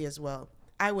word loosely as well.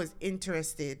 I was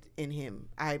interested in him.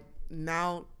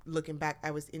 Now looking back,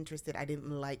 I was interested. I didn't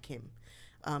like him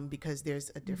because there's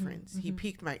a difference. He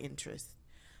piqued my interest.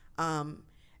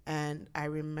 And I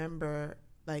remember,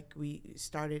 like, we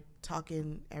started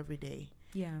talking every day.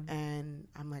 Yeah. And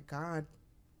I'm like, God,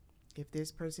 if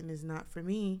this person is not for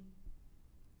me,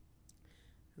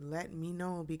 let me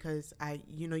know, because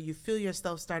you feel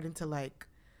yourself starting to like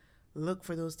look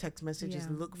for those text messages,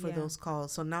 look for those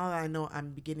calls. So now I know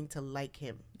I'm beginning to like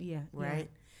him. Yeah. Right.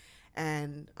 Yeah.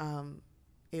 And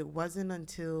it wasn't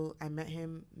until I met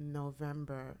him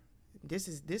November. This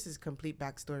is complete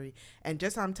backstory, and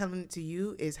just how I'm telling it to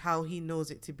you is how he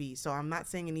knows it to be. So I'm not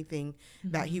saying anything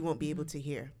that he won't be able to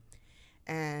hear,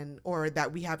 or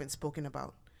that we haven't spoken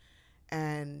about.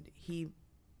 And he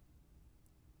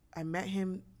I met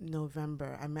him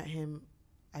November. I met him,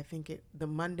 I think the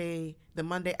Monday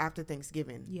after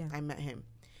Thanksgiving. Yeah. I met him.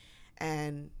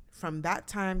 And from that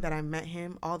time that I met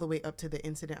him all the way up to the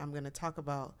incident I'm going to talk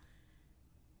about,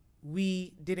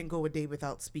 we didn't go a day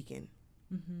without speaking.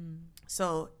 Mm-hmm.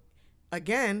 So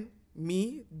again,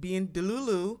 me being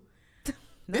Delulu,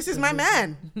 this is my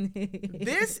man.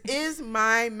 This is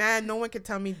my man. No one can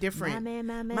tell me different. My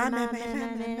man.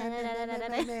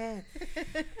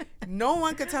 No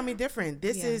one could tell me different.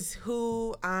 This is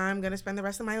who I'm going to spend the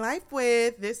rest of my life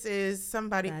with. This is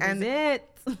somebody. That is it.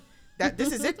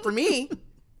 This is it for me.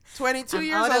 22 I'm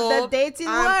years out old. of the dating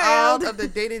I'm world. out of the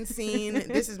dating scene.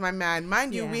 This is my man.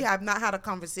 Mind you, Yeah. we have not had a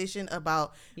conversation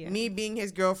about me being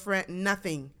his girlfriend,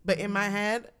 nothing. But in my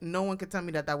head, no one could tell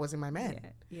me that wasn't my man.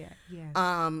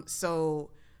 So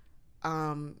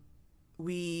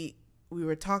we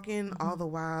were talking all the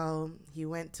while. He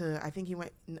went to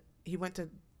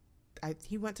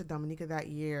Dominica that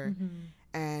year,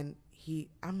 and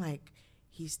I'm like,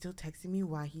 he's still texting me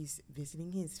while he's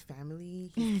visiting his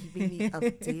family. He's keeping me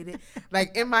updated.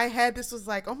 Like in my head, this was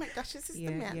like, oh my gosh, this is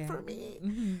the man for me.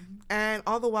 Mm-hmm. And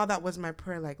all the while, that was my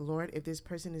prayer. Like, Lord, if this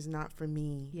person is not for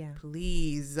me,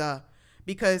 please.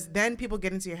 Because then people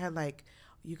get into your head like,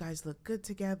 you guys look good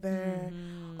together.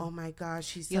 Mm-hmm. Oh my gosh,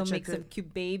 she's such a make some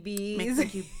cute babies. Make some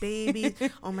cute babies.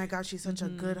 Oh my gosh, she's such a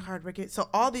good hard worker. So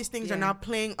all these things are now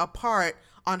playing a part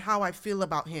on how I feel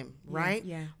about him, right?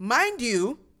 Yeah. Mind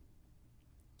you,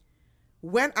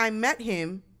 when I met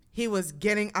him, he was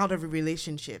getting out of a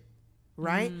relationship,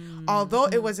 right? Although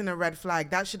it wasn't a red flag,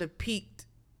 that should have piqued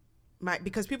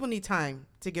because people need time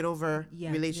to get over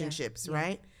relationships,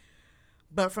 right?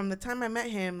 But from the time I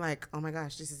met him, like, oh my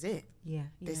gosh, this is it.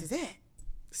 This is it.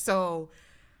 So,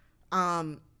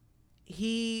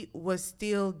 he was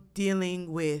still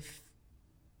dealing with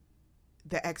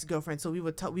the ex-girlfriend. So I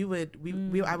would go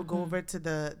over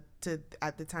to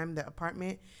at the time the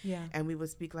apartment, and we would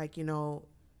speak like,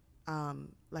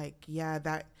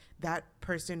 that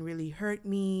person really hurt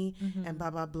me, and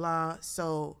blah blah blah.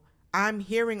 So I'm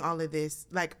hearing all of this,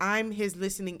 like I'm his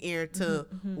listening ear to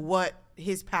what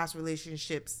his past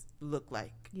relationships look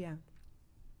like.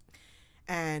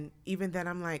 And even then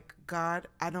I'm like, God,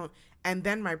 I don't. And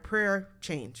then my prayer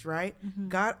changed, right?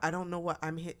 God, I don't know what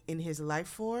I'm in his life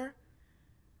for,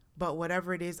 but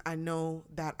whatever it is, I know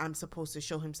that I'm supposed to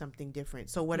show him something different.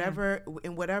 So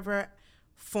in whatever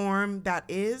form that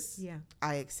is,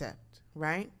 I accept,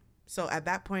 right? So at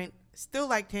that point, still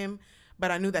liked him,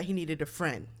 but I knew that he needed a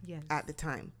friend at the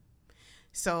time.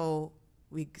 So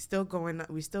we still going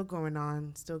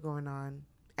on,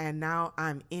 and now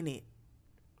I'm in it.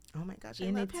 Oh my gosh,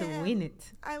 in it to win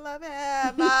it. I love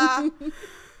him.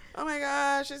 Oh my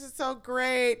gosh, this is so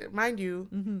great. Mind you,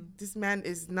 this man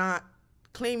is not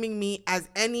claiming me as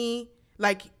any,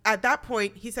 like at that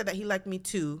point he said that he liked me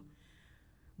too,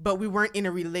 but we weren't in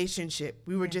a relationship.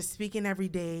 We were just speaking every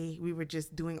day. We were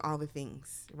just doing all the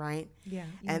things, right?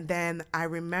 And then I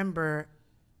remember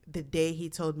the day he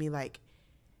told me, like,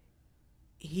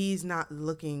 he's not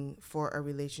looking for a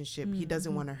relationship. He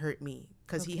doesn't want to hurt me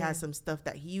because he has some stuff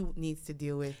that he needs to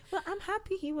deal with. Well, I'm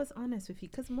happy he was honest with you,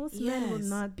 because most men will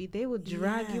not be. They will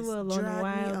drag you along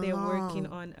while they're working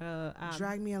on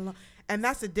drag me along. And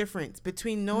that's the difference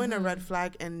between knowing a red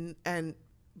flag and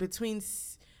between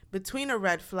a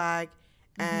red flag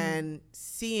and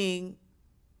seeing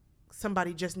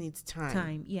somebody just needs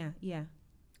time.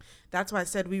 That's why I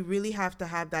said we really have to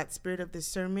have that spirit of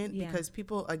discernment, because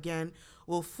people, again,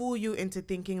 will fool you into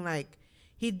thinking like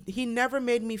he never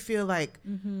made me feel like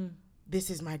this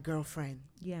is my girlfriend.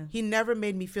 He never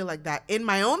made me feel like that. In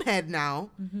my own head now,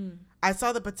 I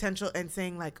saw the potential and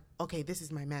saying like, okay, this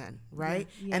is my man, right?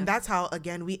 And that's how,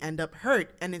 again, we end up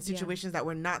hurt and in situations that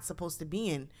we're not supposed to be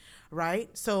in,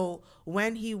 right? So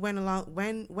when he went along,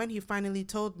 when he finally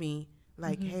told me,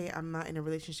 like, hey, I'm not in a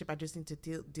relationship, I just need to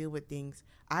deal with things,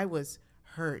 I was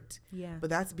hurt. But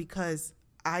that's because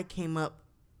I came up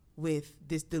with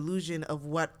this delusion of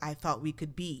what I thought we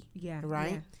could be.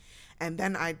 Right? And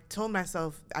then I told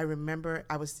myself, I remember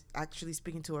I was actually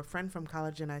speaking to a friend from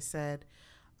college, and I said,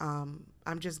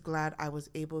 I'm just glad I was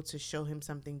able to show him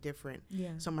something different.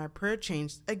 So my prayer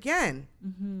changed again.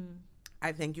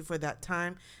 I thank you for that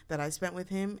time that I spent with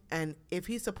him. And if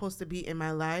he's supposed to be in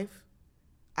my life,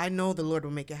 I know the Lord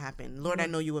will make it happen. Lord, I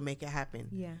know you will make it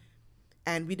happen.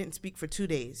 And we didn't speak for 2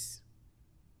 days.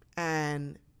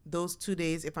 And those 2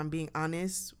 days, if I'm being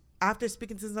honest, after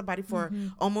speaking to somebody for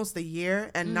almost a year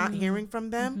and not hearing from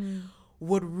them,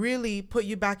 would really put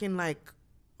you back in like,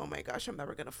 oh my gosh, I'm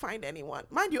never gonna find anyone.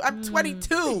 Mind you, I'm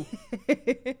 22.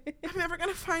 I'm never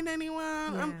gonna find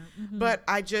anyone. Yeah. But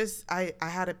I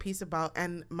had a piece about,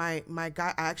 and my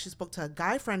guy, I actually spoke to a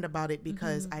guy friend about it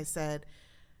because I said,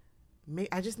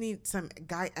 I just need some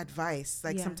guy advice.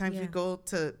 Like sometimes we go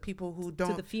to people who don't,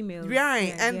 to the females,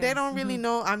 right? And they don't really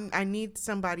know. I need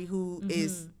somebody who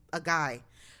is a guy.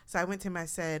 So I went to him. I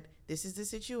said, "This is the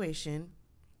situation.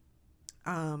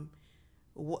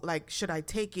 Like, should I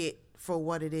take it for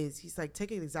what it is?" He's like,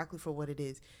 "Take it exactly for what it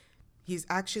is." He's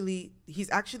actually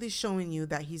showing you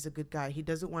that he's a good guy. He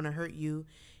doesn't want to hurt you.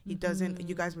 He doesn't.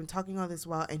 You guys been talking all this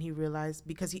while, and he realized,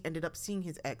 because he ended up seeing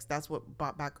his ex, that's what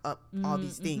brought back up all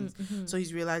these things. So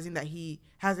he's realizing that he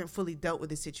hasn't fully dealt with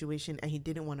the situation, and he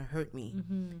didn't want to hurt me.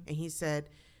 And he said,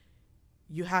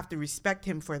 you have to respect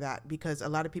him for that, because a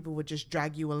lot of people would just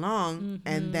drag you along,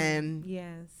 and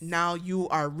then now you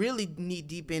are really knee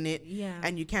deep in it,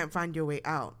 and you can't find your way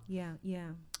out.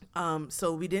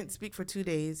 So we didn't speak for 2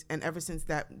 days, and ever since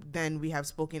then we have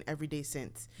spoken every day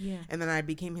since. And then I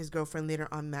became his girlfriend later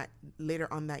on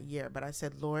that year. But I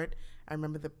said, Lord, I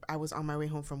remember I was on my way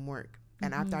home from work,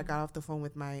 and after I got off the phone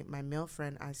with my male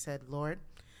friend, I said, Lord,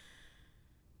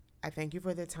 I thank you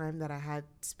for the time that I had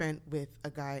spent with a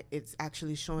guy. It's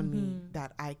actually shown me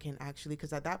that I can actually,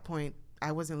 because at that point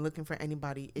I wasn't looking for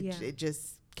anybody. It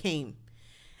just came.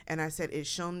 And I said, it's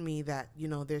shown me that,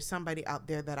 there's somebody out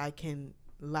there that I can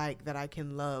like, that I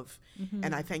can love.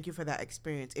 And I thank you for that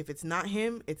experience. If it's not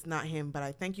him, it's not him. But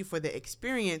I thank you for the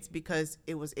experience, because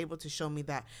it was able to show me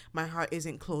that my heart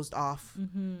isn't closed off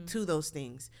to those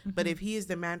things. But if he is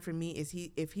the man for me,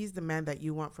 if he's the man that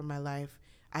you want for my life,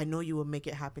 I know you will make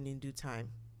it happen in due time.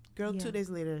 Girl, 2 days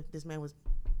later, this man was,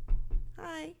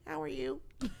 hi, how are you?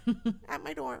 At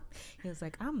my door. He was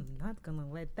like, I'm not going to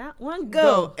let that one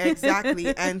go.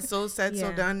 Exactly. And so said,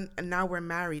 so done. And now we're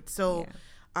married. So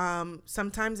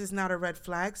sometimes it's not a red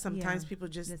flag. Sometimes people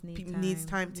just needs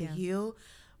time to heal.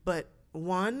 But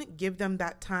one, give them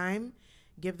that time.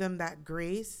 Give them that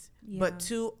grace. But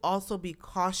two, also be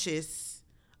cautious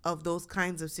of those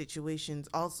kinds of situations.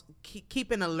 Also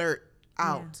keep an alert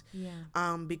out.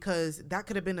 Because that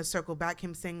could have been a circle back,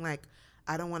 him saying like,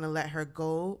 I don't want to let her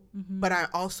go, but I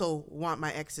also want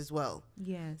my ex as well.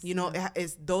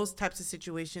 It's those types of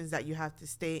situations that you have to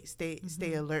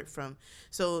stay alert from.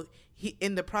 So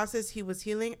in the process he was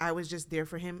healing, I was just there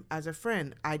for him as a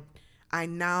friend. I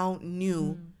now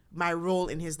knew my role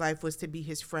in his life was to be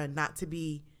his friend, not to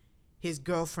be his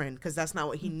girlfriend, because that's not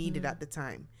what he needed at the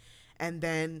time. And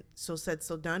then, so said,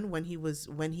 so done. When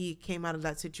he came out of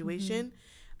that situation,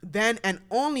 then and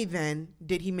only then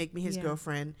did he make me his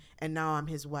girlfriend, and now I'm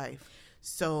his wife.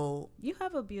 So you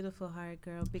have a beautiful heart,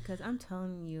 girl, because I'm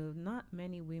telling you, not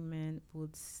many women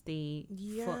would stay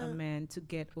for a man to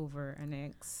get over an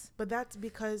ex. But that's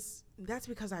because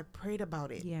I prayed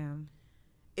about it.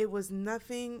 It was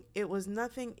nothing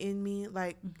in me.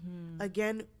 Like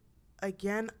again,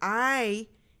 I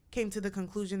came to the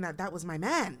conclusion that was my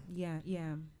man.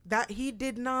 That he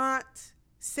did not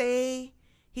say,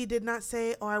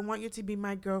 oh, I want you to be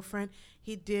my girlfriend.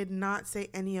 He did not say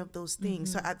any of those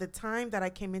things. So at the time that I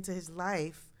came into his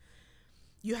life,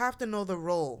 you have to know the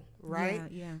role, right?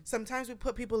 Sometimes we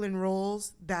put people in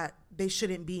roles that they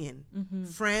shouldn't be in.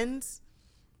 Friends,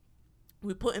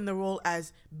 we put in the role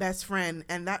as best friend,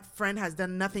 and that friend has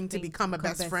done nothing to become a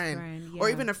best friend. Or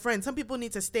even a friend. Some people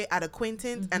need to stay at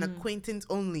acquaintance and acquaintance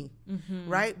only,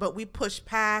 right? But we push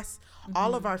past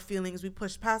all of our feelings. We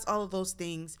push past all of those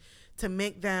things to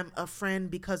make them a friend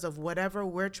because of whatever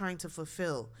we're trying to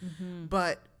fulfill.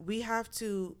 But we have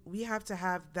to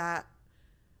have that,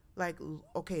 like,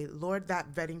 okay, Lord,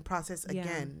 that vetting process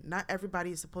again. Not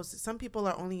everybody is supposed to. Some people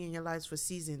are only in your lives for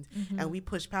seasons, and we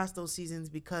push past those seasons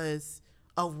because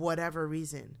of whatever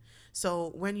reason.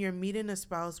 So when you're meeting a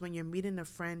spouse, when you're meeting a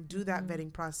friend, do that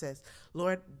vetting process.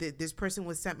 Lord, this person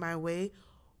was sent my way.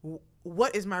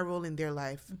 What is my role in their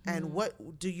life? And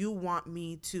what do you want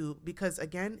me to? Because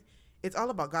again, it's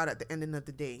all about God at the end of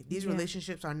the day. These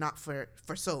relationships are not for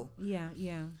so.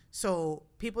 So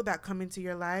people that come into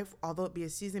your life, although it be a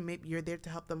season, maybe you're there to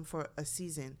help them for a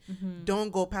season.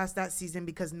 Don't go past that season,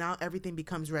 because now everything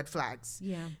becomes red flags.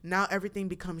 Now everything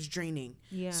becomes draining.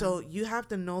 So you have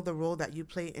to know the role that you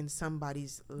play in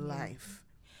somebody's life.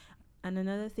 And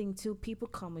another thing too, people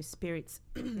come with spirits.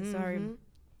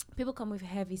 People come with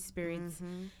heavy spirits,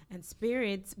 and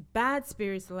bad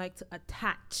spirits like to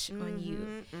attach on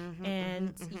you,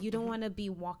 and you don't want to be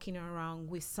walking around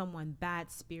with someone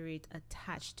bad spirit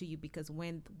attached to you, because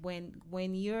when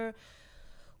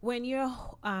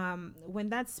when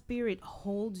that spirit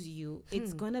holds you,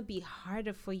 it's gonna be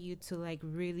harder for you to like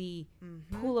really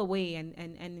pull away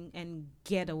and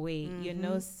get away, you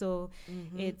know. So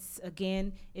it's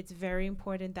very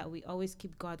important that we always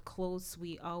keep God close.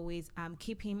 We always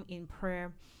keep him in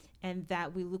prayer, and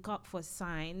that we look out for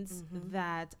signs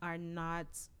that are not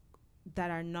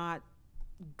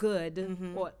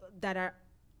good, or that are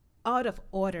out of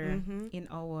order in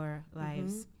our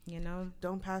lives, you know.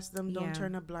 Don't pass them. Don't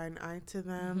turn a blind eye to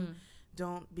them.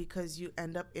 Don't, because you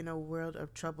end up in a world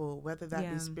of trouble, whether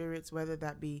that be spirits, whether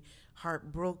that be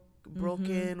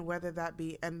broken, whether that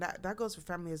be, and that goes for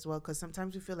family as well, because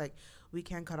sometimes we feel like we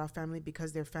can't cut off family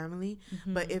because they're family.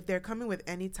 But if they're coming with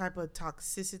any type of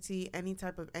toxicity, any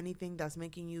type of anything that's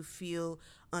making you feel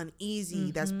uneasy,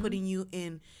 that's putting you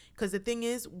in, because the thing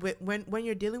is, when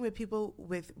you're dealing with people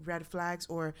with red flags,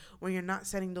 or when you're not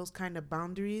setting those kind of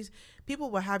boundaries, people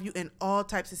will have you in all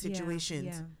types of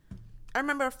situations. I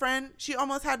remember a friend, she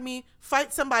almost had me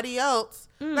fight somebody else.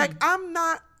 Like,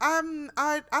 I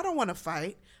don't want to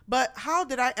fight, but how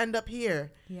did I end up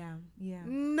here?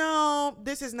 No,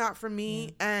 this is not for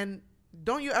me. And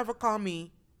don't you ever call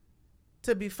me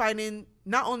to be fighting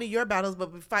not only your battles,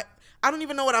 but I don't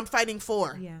even know what I'm fighting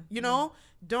for. You know,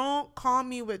 don't call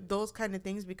me with those kind of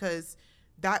things, because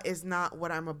that is not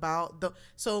what I'm about.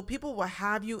 So people will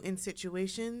have you in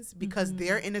situations because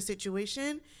they're in a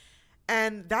situation,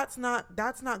 and that's not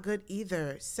good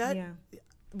either.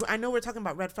 I know we're talking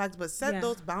about red flags, but set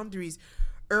those boundaries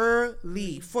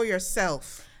early for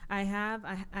yourself. I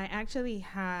actually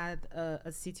had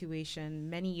a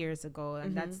situation many years ago,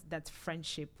 and that's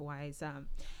friendship wise.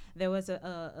 There was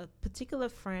a particular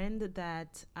friend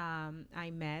that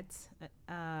I met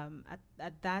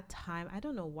at that time. I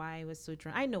don't know why I was so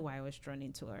drawn. I know why I was drawn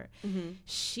into her.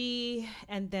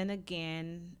 And then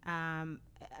again,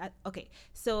 okay,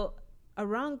 so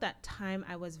around that time,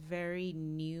 I was very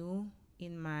new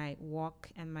in my walk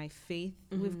and my faith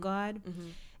with God.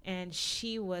 And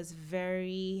she was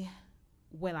very,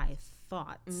 well, I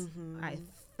thought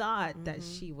that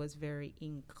she was very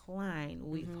inclined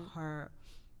with her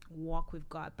walk with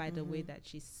God by the way that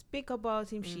she speak about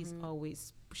him. She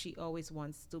always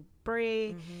wants to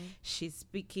pray. She's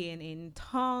speaking in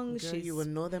tongues. Girl, you will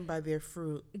know them by their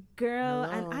fruit. Girl,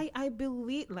 hello. And I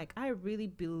believe, like, I really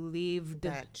believed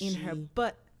in her,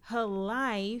 but her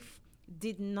life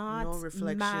did not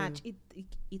match.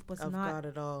 It was not God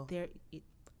at all. There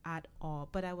at all.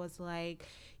 But I was like,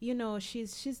 you know,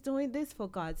 she's doing this for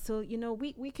God, so you know,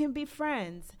 we can be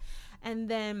friends. And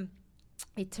then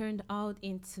it turned out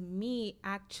into me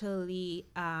actually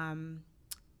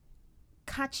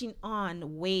catching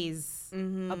on ways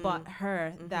about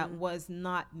her that was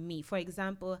not me. For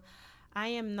example,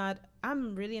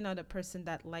 I'm really not a person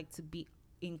that like to be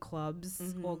in clubs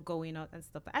or going out and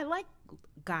stuff. I like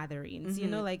gatherings, you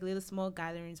know, like little small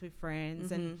gatherings with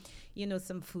friends, and you know,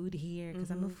 some food here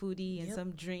because I'm a foodie, and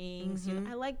some drinks, you know,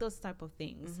 I like those type of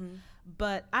things.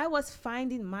 But I was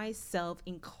finding myself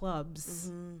in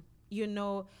clubs, you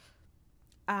know,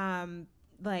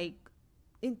 like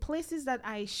in places that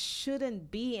I shouldn't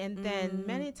be, and then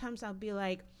many times I'll be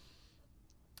like,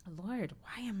 Lord,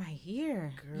 why am I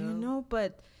here? Girl. You know,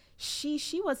 but she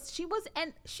was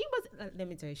let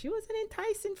me tell you, she was an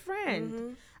enticing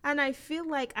friend, and I feel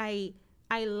like I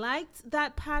liked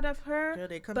that part of her. Girl,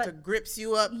 they come to grips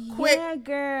you up quick,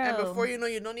 girl, and before you know,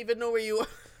 you don't even know where you are,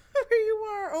 where you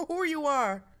are or who you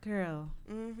are, girl.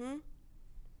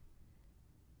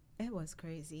 It was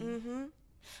crazy.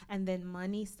 And then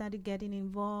money started getting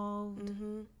involved.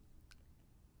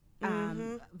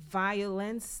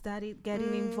 Violence started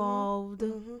getting involved.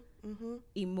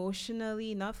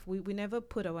 Emotionally enough, we never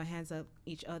put our hands on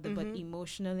each other, but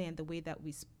emotionally, and the way that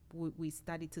we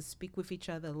started to speak with each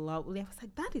other loudly, I was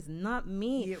like, that is not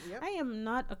me. I am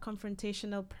not a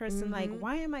confrontational person. Like,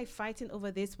 why am I fighting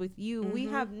over this with you? We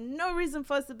have no reason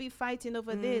for us to be fighting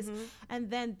over this.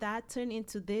 And then that turned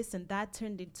into this, and that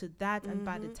turned into that, and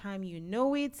by the time you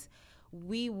know it,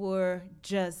 we were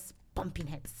just bumping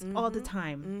heads all the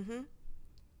time.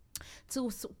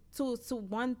 To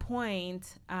one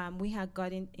point, we had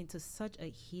gotten into such a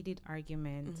heated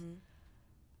argument.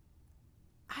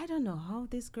 I don't know how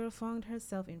this girl found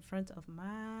herself in front of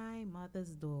my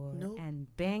mother's door and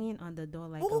banging on the door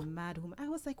like a mad woman. I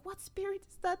was like, what spirit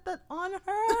is that on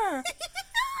her?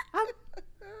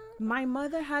 My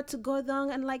mother had to go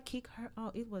down and like kick her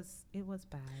out. It was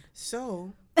bad.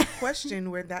 So,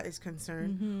 question where that is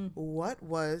concerned, what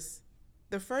was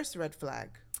the first red flag?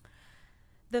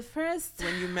 The first,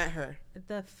 when you met her.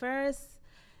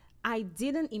 I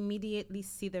didn't immediately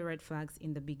see the red flags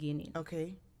in the beginning.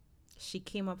 Okay. she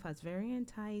came up as very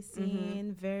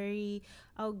enticing, very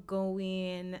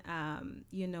outgoing.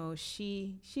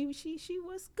 She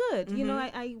was good.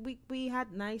 We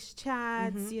had nice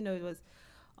chats. It was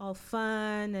all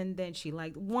fun, and then she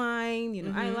liked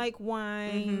wine. I like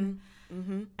wine,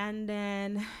 and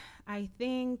then I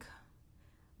think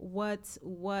what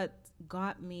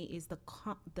got me is the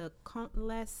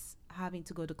countless having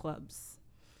to go to clubs.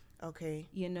 Okay.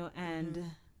 And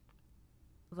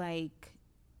like,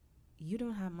 you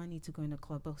don't have money to go in a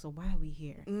club, so why are we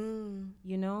here?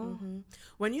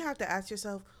 When you have to ask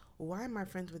yourself, why am I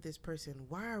friends with this person?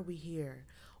 Why are we here?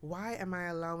 Why am I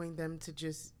allowing them to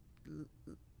just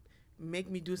make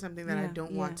me do something that I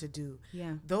don't want to do?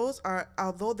 Those are,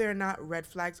 although they're not red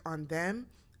flags on them,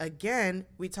 again,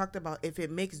 we talked about, if it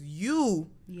makes you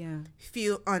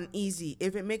feel uneasy,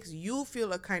 if it makes you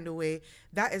feel a kind of way,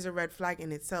 that is a red flag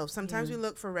in itself. Sometimes we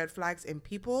look for red flags in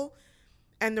people,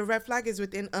 and the red flag is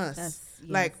within us.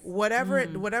 Like,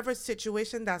 whatever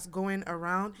situation that's going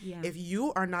around, if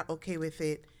you are not okay with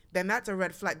it, then that's a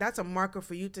red flag. That's a marker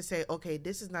for you to say, okay,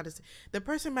 this is not the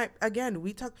person might, again,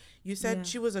 you said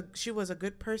she was a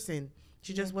good person.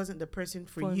 She just wasn't the person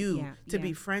for you to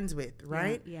be friends with,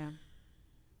 right?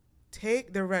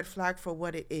 Take the red flag for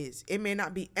what it is. It may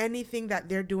not be anything that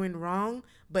they're doing wrong,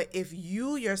 but if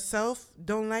you yourself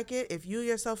don't like it, if you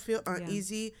yourself feel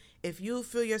uneasy, if you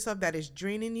feel yourself that is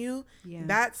draining you,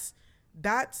 that's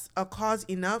a cause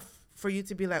enough for you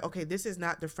to be like, okay, this is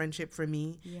not the friendship for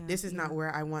me. This is not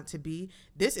where I want to be.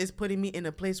 This is putting me in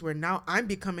a place where now I'm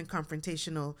becoming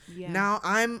confrontational. Now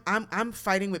I'm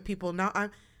fighting with people. Now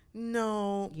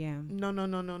no.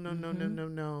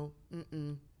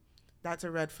 That's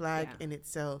a red flag in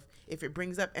itself. If it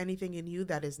brings up anything in you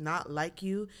that is not like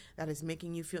you, that is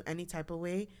making you feel any type of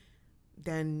way,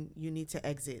 then you need to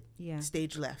exit.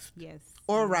 Stage left.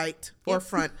 Or right. Or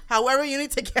front. However you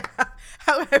need to get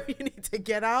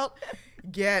out,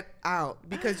 get out.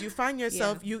 Because you find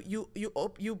yourself,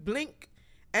 you blink,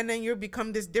 and then you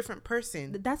become this different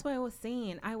person. That's what I was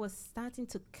saying. I was starting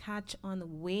to catch on the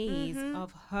ways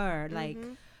of her. Like,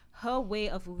 her way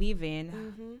of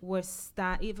living was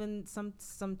even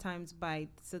sometimes by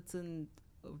certain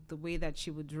the way that she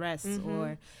would dress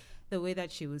or the way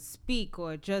that she would speak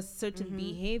or just certain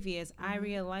behaviors. I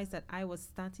realized that I was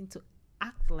starting to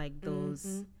act like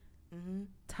those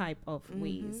type of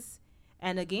ways.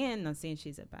 And again, not saying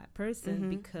she's a bad person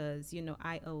because,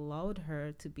 I allowed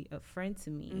her to be a friend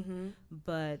to me,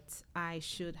 but I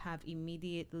should have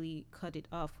immediately cut it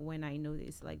off when I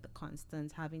noticed like the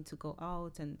constant having to go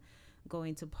out and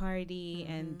going to party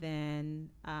and then,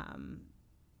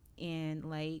 and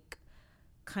like,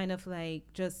 kind of like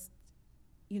just,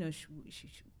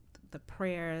 the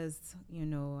prayers,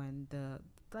 and the,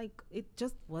 like, it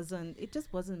just wasn't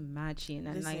matching.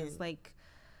 And I was like,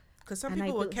 because some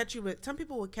people will catch you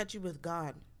with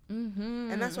God.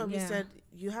 And that's why we said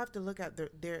you have to look at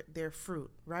their fruit,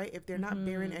 right? If they're not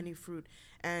bearing any fruit,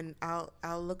 and I'll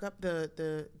look up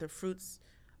the fruits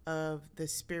of the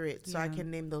spirit so I can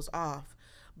name those off.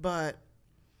 But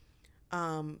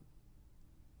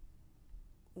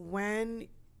when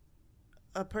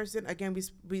a person, again,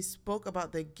 we spoke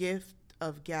about the gift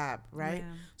of gab, right?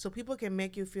 So people can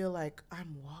make you feel like,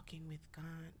 I'm walking with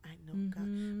God, I know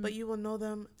God, but you will know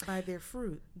them by their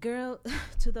fruit. Girl,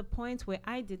 to the point where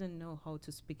I didn't know how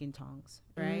to speak in tongues,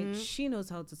 right? She knows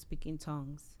how to speak in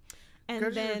tongues. And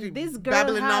girl, then this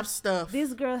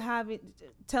girl have it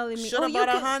telling me, shut about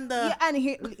a Honda. Yeah, and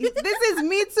this is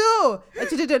me too.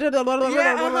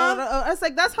 I was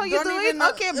like, that's how you do it?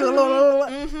 Okay.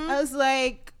 I was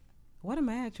like, what am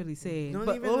I actually saying? Don't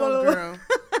even know, girl.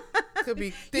 Could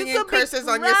be thinking curses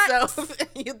on yourself.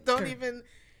 You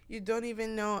don't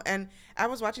even know. And I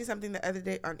was watching something the other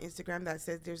day on Instagram that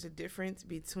says there's a difference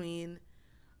between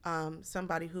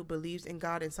somebody who believes in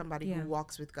God and somebody who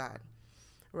walks with God.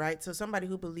 Right? So somebody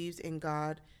who believes in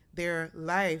God, their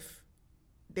life,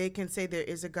 they can say there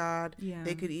is a God.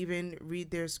 They could even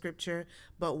read their scripture,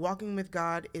 but walking with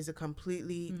God is a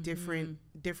completely different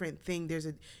thing. There's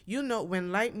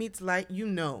when light meets light,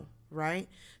 right?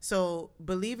 So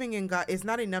believing in God, it's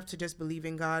not enough to just believe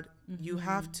in God. You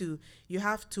have to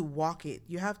walk it.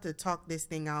 You have to talk this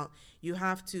thing out. You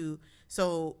have to.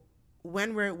 So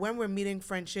when we're meeting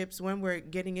friendships, when we're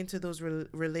getting into those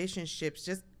relationships,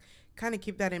 just kind of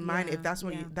keep that in mind. If that's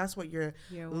what you're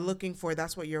looking for,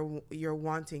 that's what you're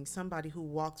wanting. Somebody who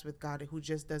walks with God, who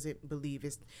just doesn't believe.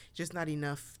 It's just not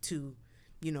enough to,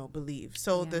 believe.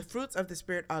 So the fruits of the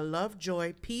Spirit are love,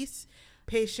 joy, peace,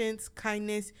 patience,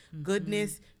 kindness,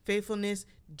 goodness, faithfulness,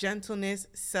 gentleness,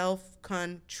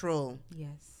 self-control.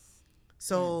 Yes.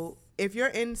 So if you're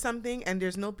in something and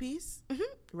there's no peace,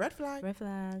 red flag. Red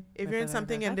flag. If Red you're in flag,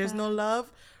 something red and there's no flag.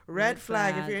 love, red flag.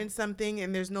 If flag. you're in something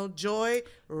and there's no joy,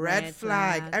 red Red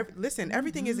flag. flag. Listen,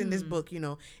 everything is in this book, you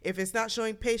know. If it's not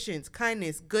showing patience,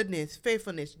 kindness, goodness,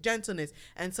 faithfulness, gentleness,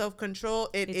 and self-control,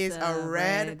 It's is a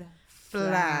red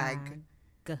flag.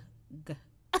 G- g-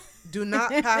 Do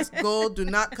not pass go. Do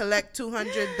not collect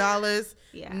 $200.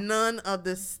 Yeah. None of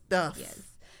the stuff. Yes.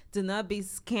 Do not be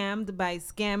scammed by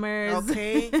scammers.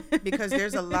 Okay, because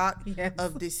there's a lot Yes.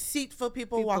 of deceitful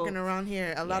people walking around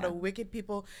here. A lot Yeah. of wicked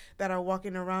people that are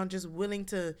walking around just willing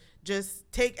to just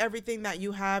take everything that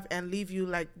you have and leave you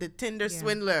like the Tinder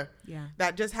swindler Yeah.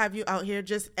 that just have you out here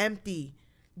just empty.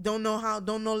 Don't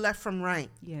know left from right.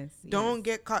 Yes. Don't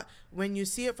get caught. When you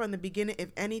see it from the beginning, if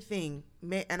anything,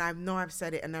 and I know I've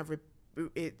said it and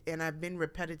I've been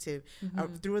repetitive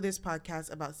through this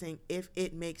podcast about saying, if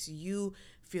it makes you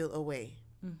feel away,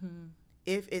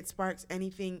 if it sparks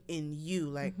anything in you,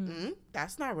 like,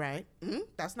 that's not right,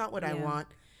 that's not what I want,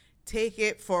 take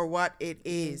it for what it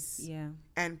is. Yeah.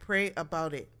 And pray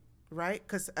about it, right?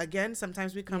 Because again,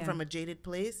 sometimes we come from a jaded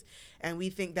place and we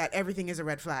think that everything is a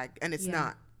red flag, and it's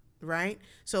not. Right?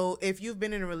 So if you've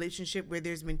been in a relationship where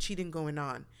there's been cheating going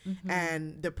on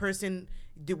and the person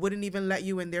wouldn't even let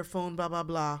you in their phone, blah, blah,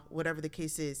 blah, whatever the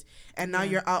case is. And now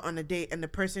you're out on a date and the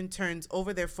person turns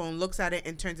over their phone, looks at it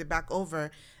and turns it back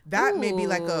over. That may be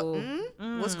like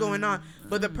what's going on?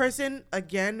 But the person,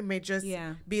 again, may just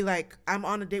be like, I'm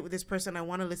on a date with this person. I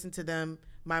want to listen to them.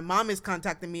 My mom is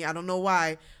contacting me. I don't know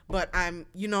why, but I'm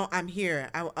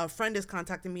here. A friend is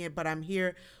contacting me, but I'm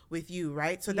here with you,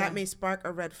 right? So that may spark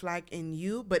a red flag in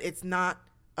you, but it's not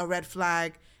a red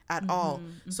flag at all.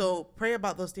 So pray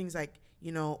about those things, like,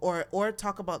 you know, or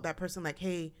talk about that person, like,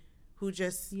 hey, who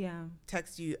just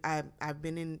text you? I've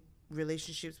been in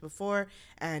relationships before,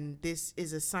 and this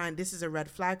is a sign. This is a red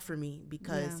flag for me,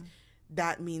 because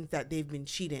that means that they've been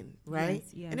cheating, right?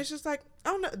 And it's just like,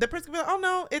 oh no, the person will be like, oh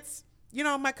no, it's, you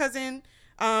know, my cousin,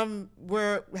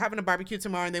 we're having a barbecue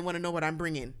tomorrow and they want to know what I'm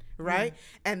bringing, right?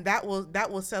 And that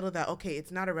will settle that. Okay,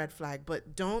 it's not a red flag.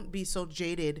 But don't be so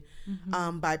jaded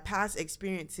by past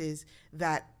experiences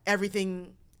that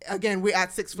everything, again, we're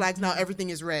at Six Flags now, everything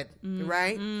is red,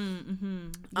 right?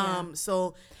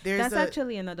 So that's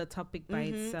actually another topic by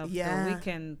itself. So we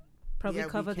can probably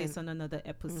cover this on another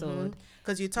episode,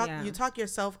 because you talk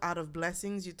yourself out of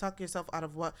blessings, you talk yourself out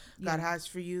of what God has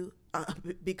for you,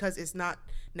 because it's not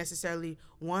necessarily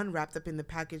wrapped up in the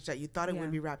package that you thought it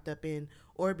would be wrapped up in,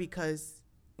 or because,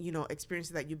 you know,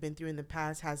 experiences that you've been through in the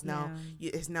past has now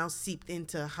is now seeped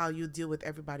into how you deal with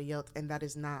everybody else, and that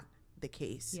is not the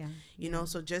case. You know,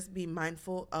 so just be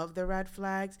mindful of the red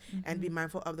flags, and be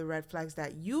mindful of the red flags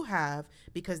that you have,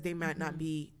 because they might not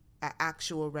be an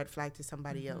actual red flag to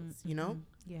somebody else, you know?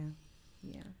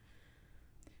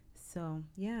 So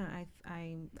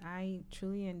I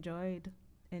truly enjoyed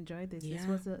this.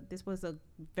 This was a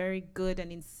very good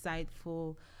and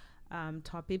insightful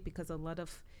topic, because a lot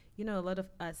of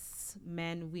us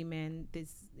men, women,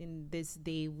 this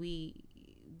day,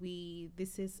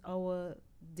 this is our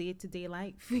day-to-day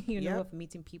life, you know, of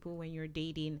meeting people when you're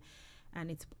dating,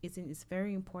 and it's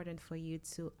very important for you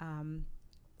to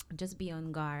just be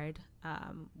on guard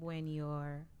when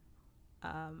you're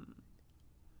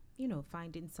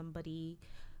finding somebody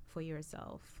for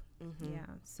yourself.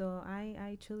 So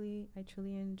I truly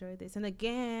enjoy this. And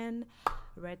again,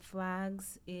 red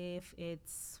flags, if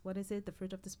it's, what is it, the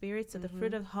fruit of the spirit? So the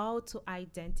fruit of how to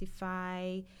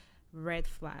identify red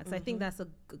flags. I think that's a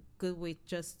good way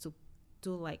just to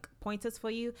do like pointers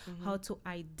for you, how to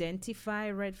identify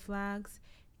red flags.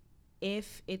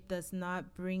 If it does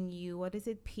not bring you, what is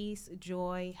it, peace,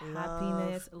 joy,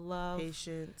 happiness, love,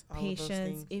 patience,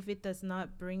 if it does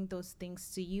not bring those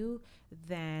things to you,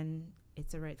 then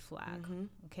it's a red flag.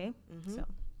 Okay?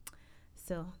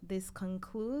 So this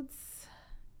concludes.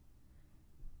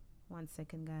 1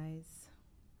 second, guys.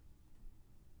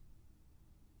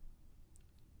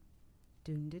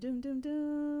 Doom, doom, doom, doom,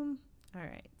 doom. All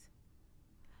right.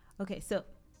 Okay, so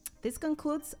this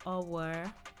concludes our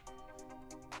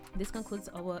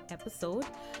episode.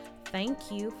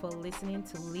 Thank you for listening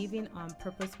to Living on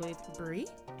Purpose with Brie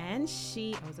and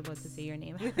She. I was about to say your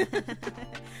name.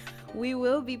 We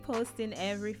will be posting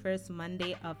every first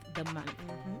Monday of the month.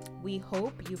 We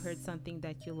hope you heard something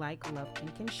that you like, love,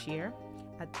 and can share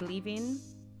at Living.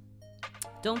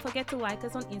 Don't forget to like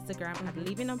us on Instagram at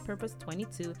Living on Purpose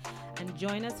 22, and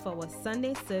join us for our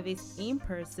Sunday service in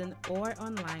person or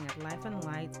online at Life and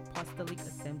Light Apostolic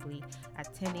Assembly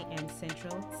at 10 a.m.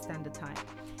 Central Standard Time.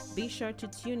 Be sure to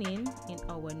tune in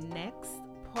our next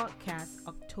podcast,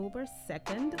 October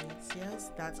 2nd.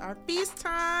 Yes, that's our feast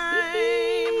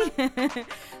time.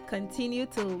 Continue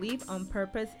to live on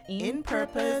purpose, In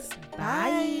purpose.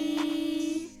 Bye.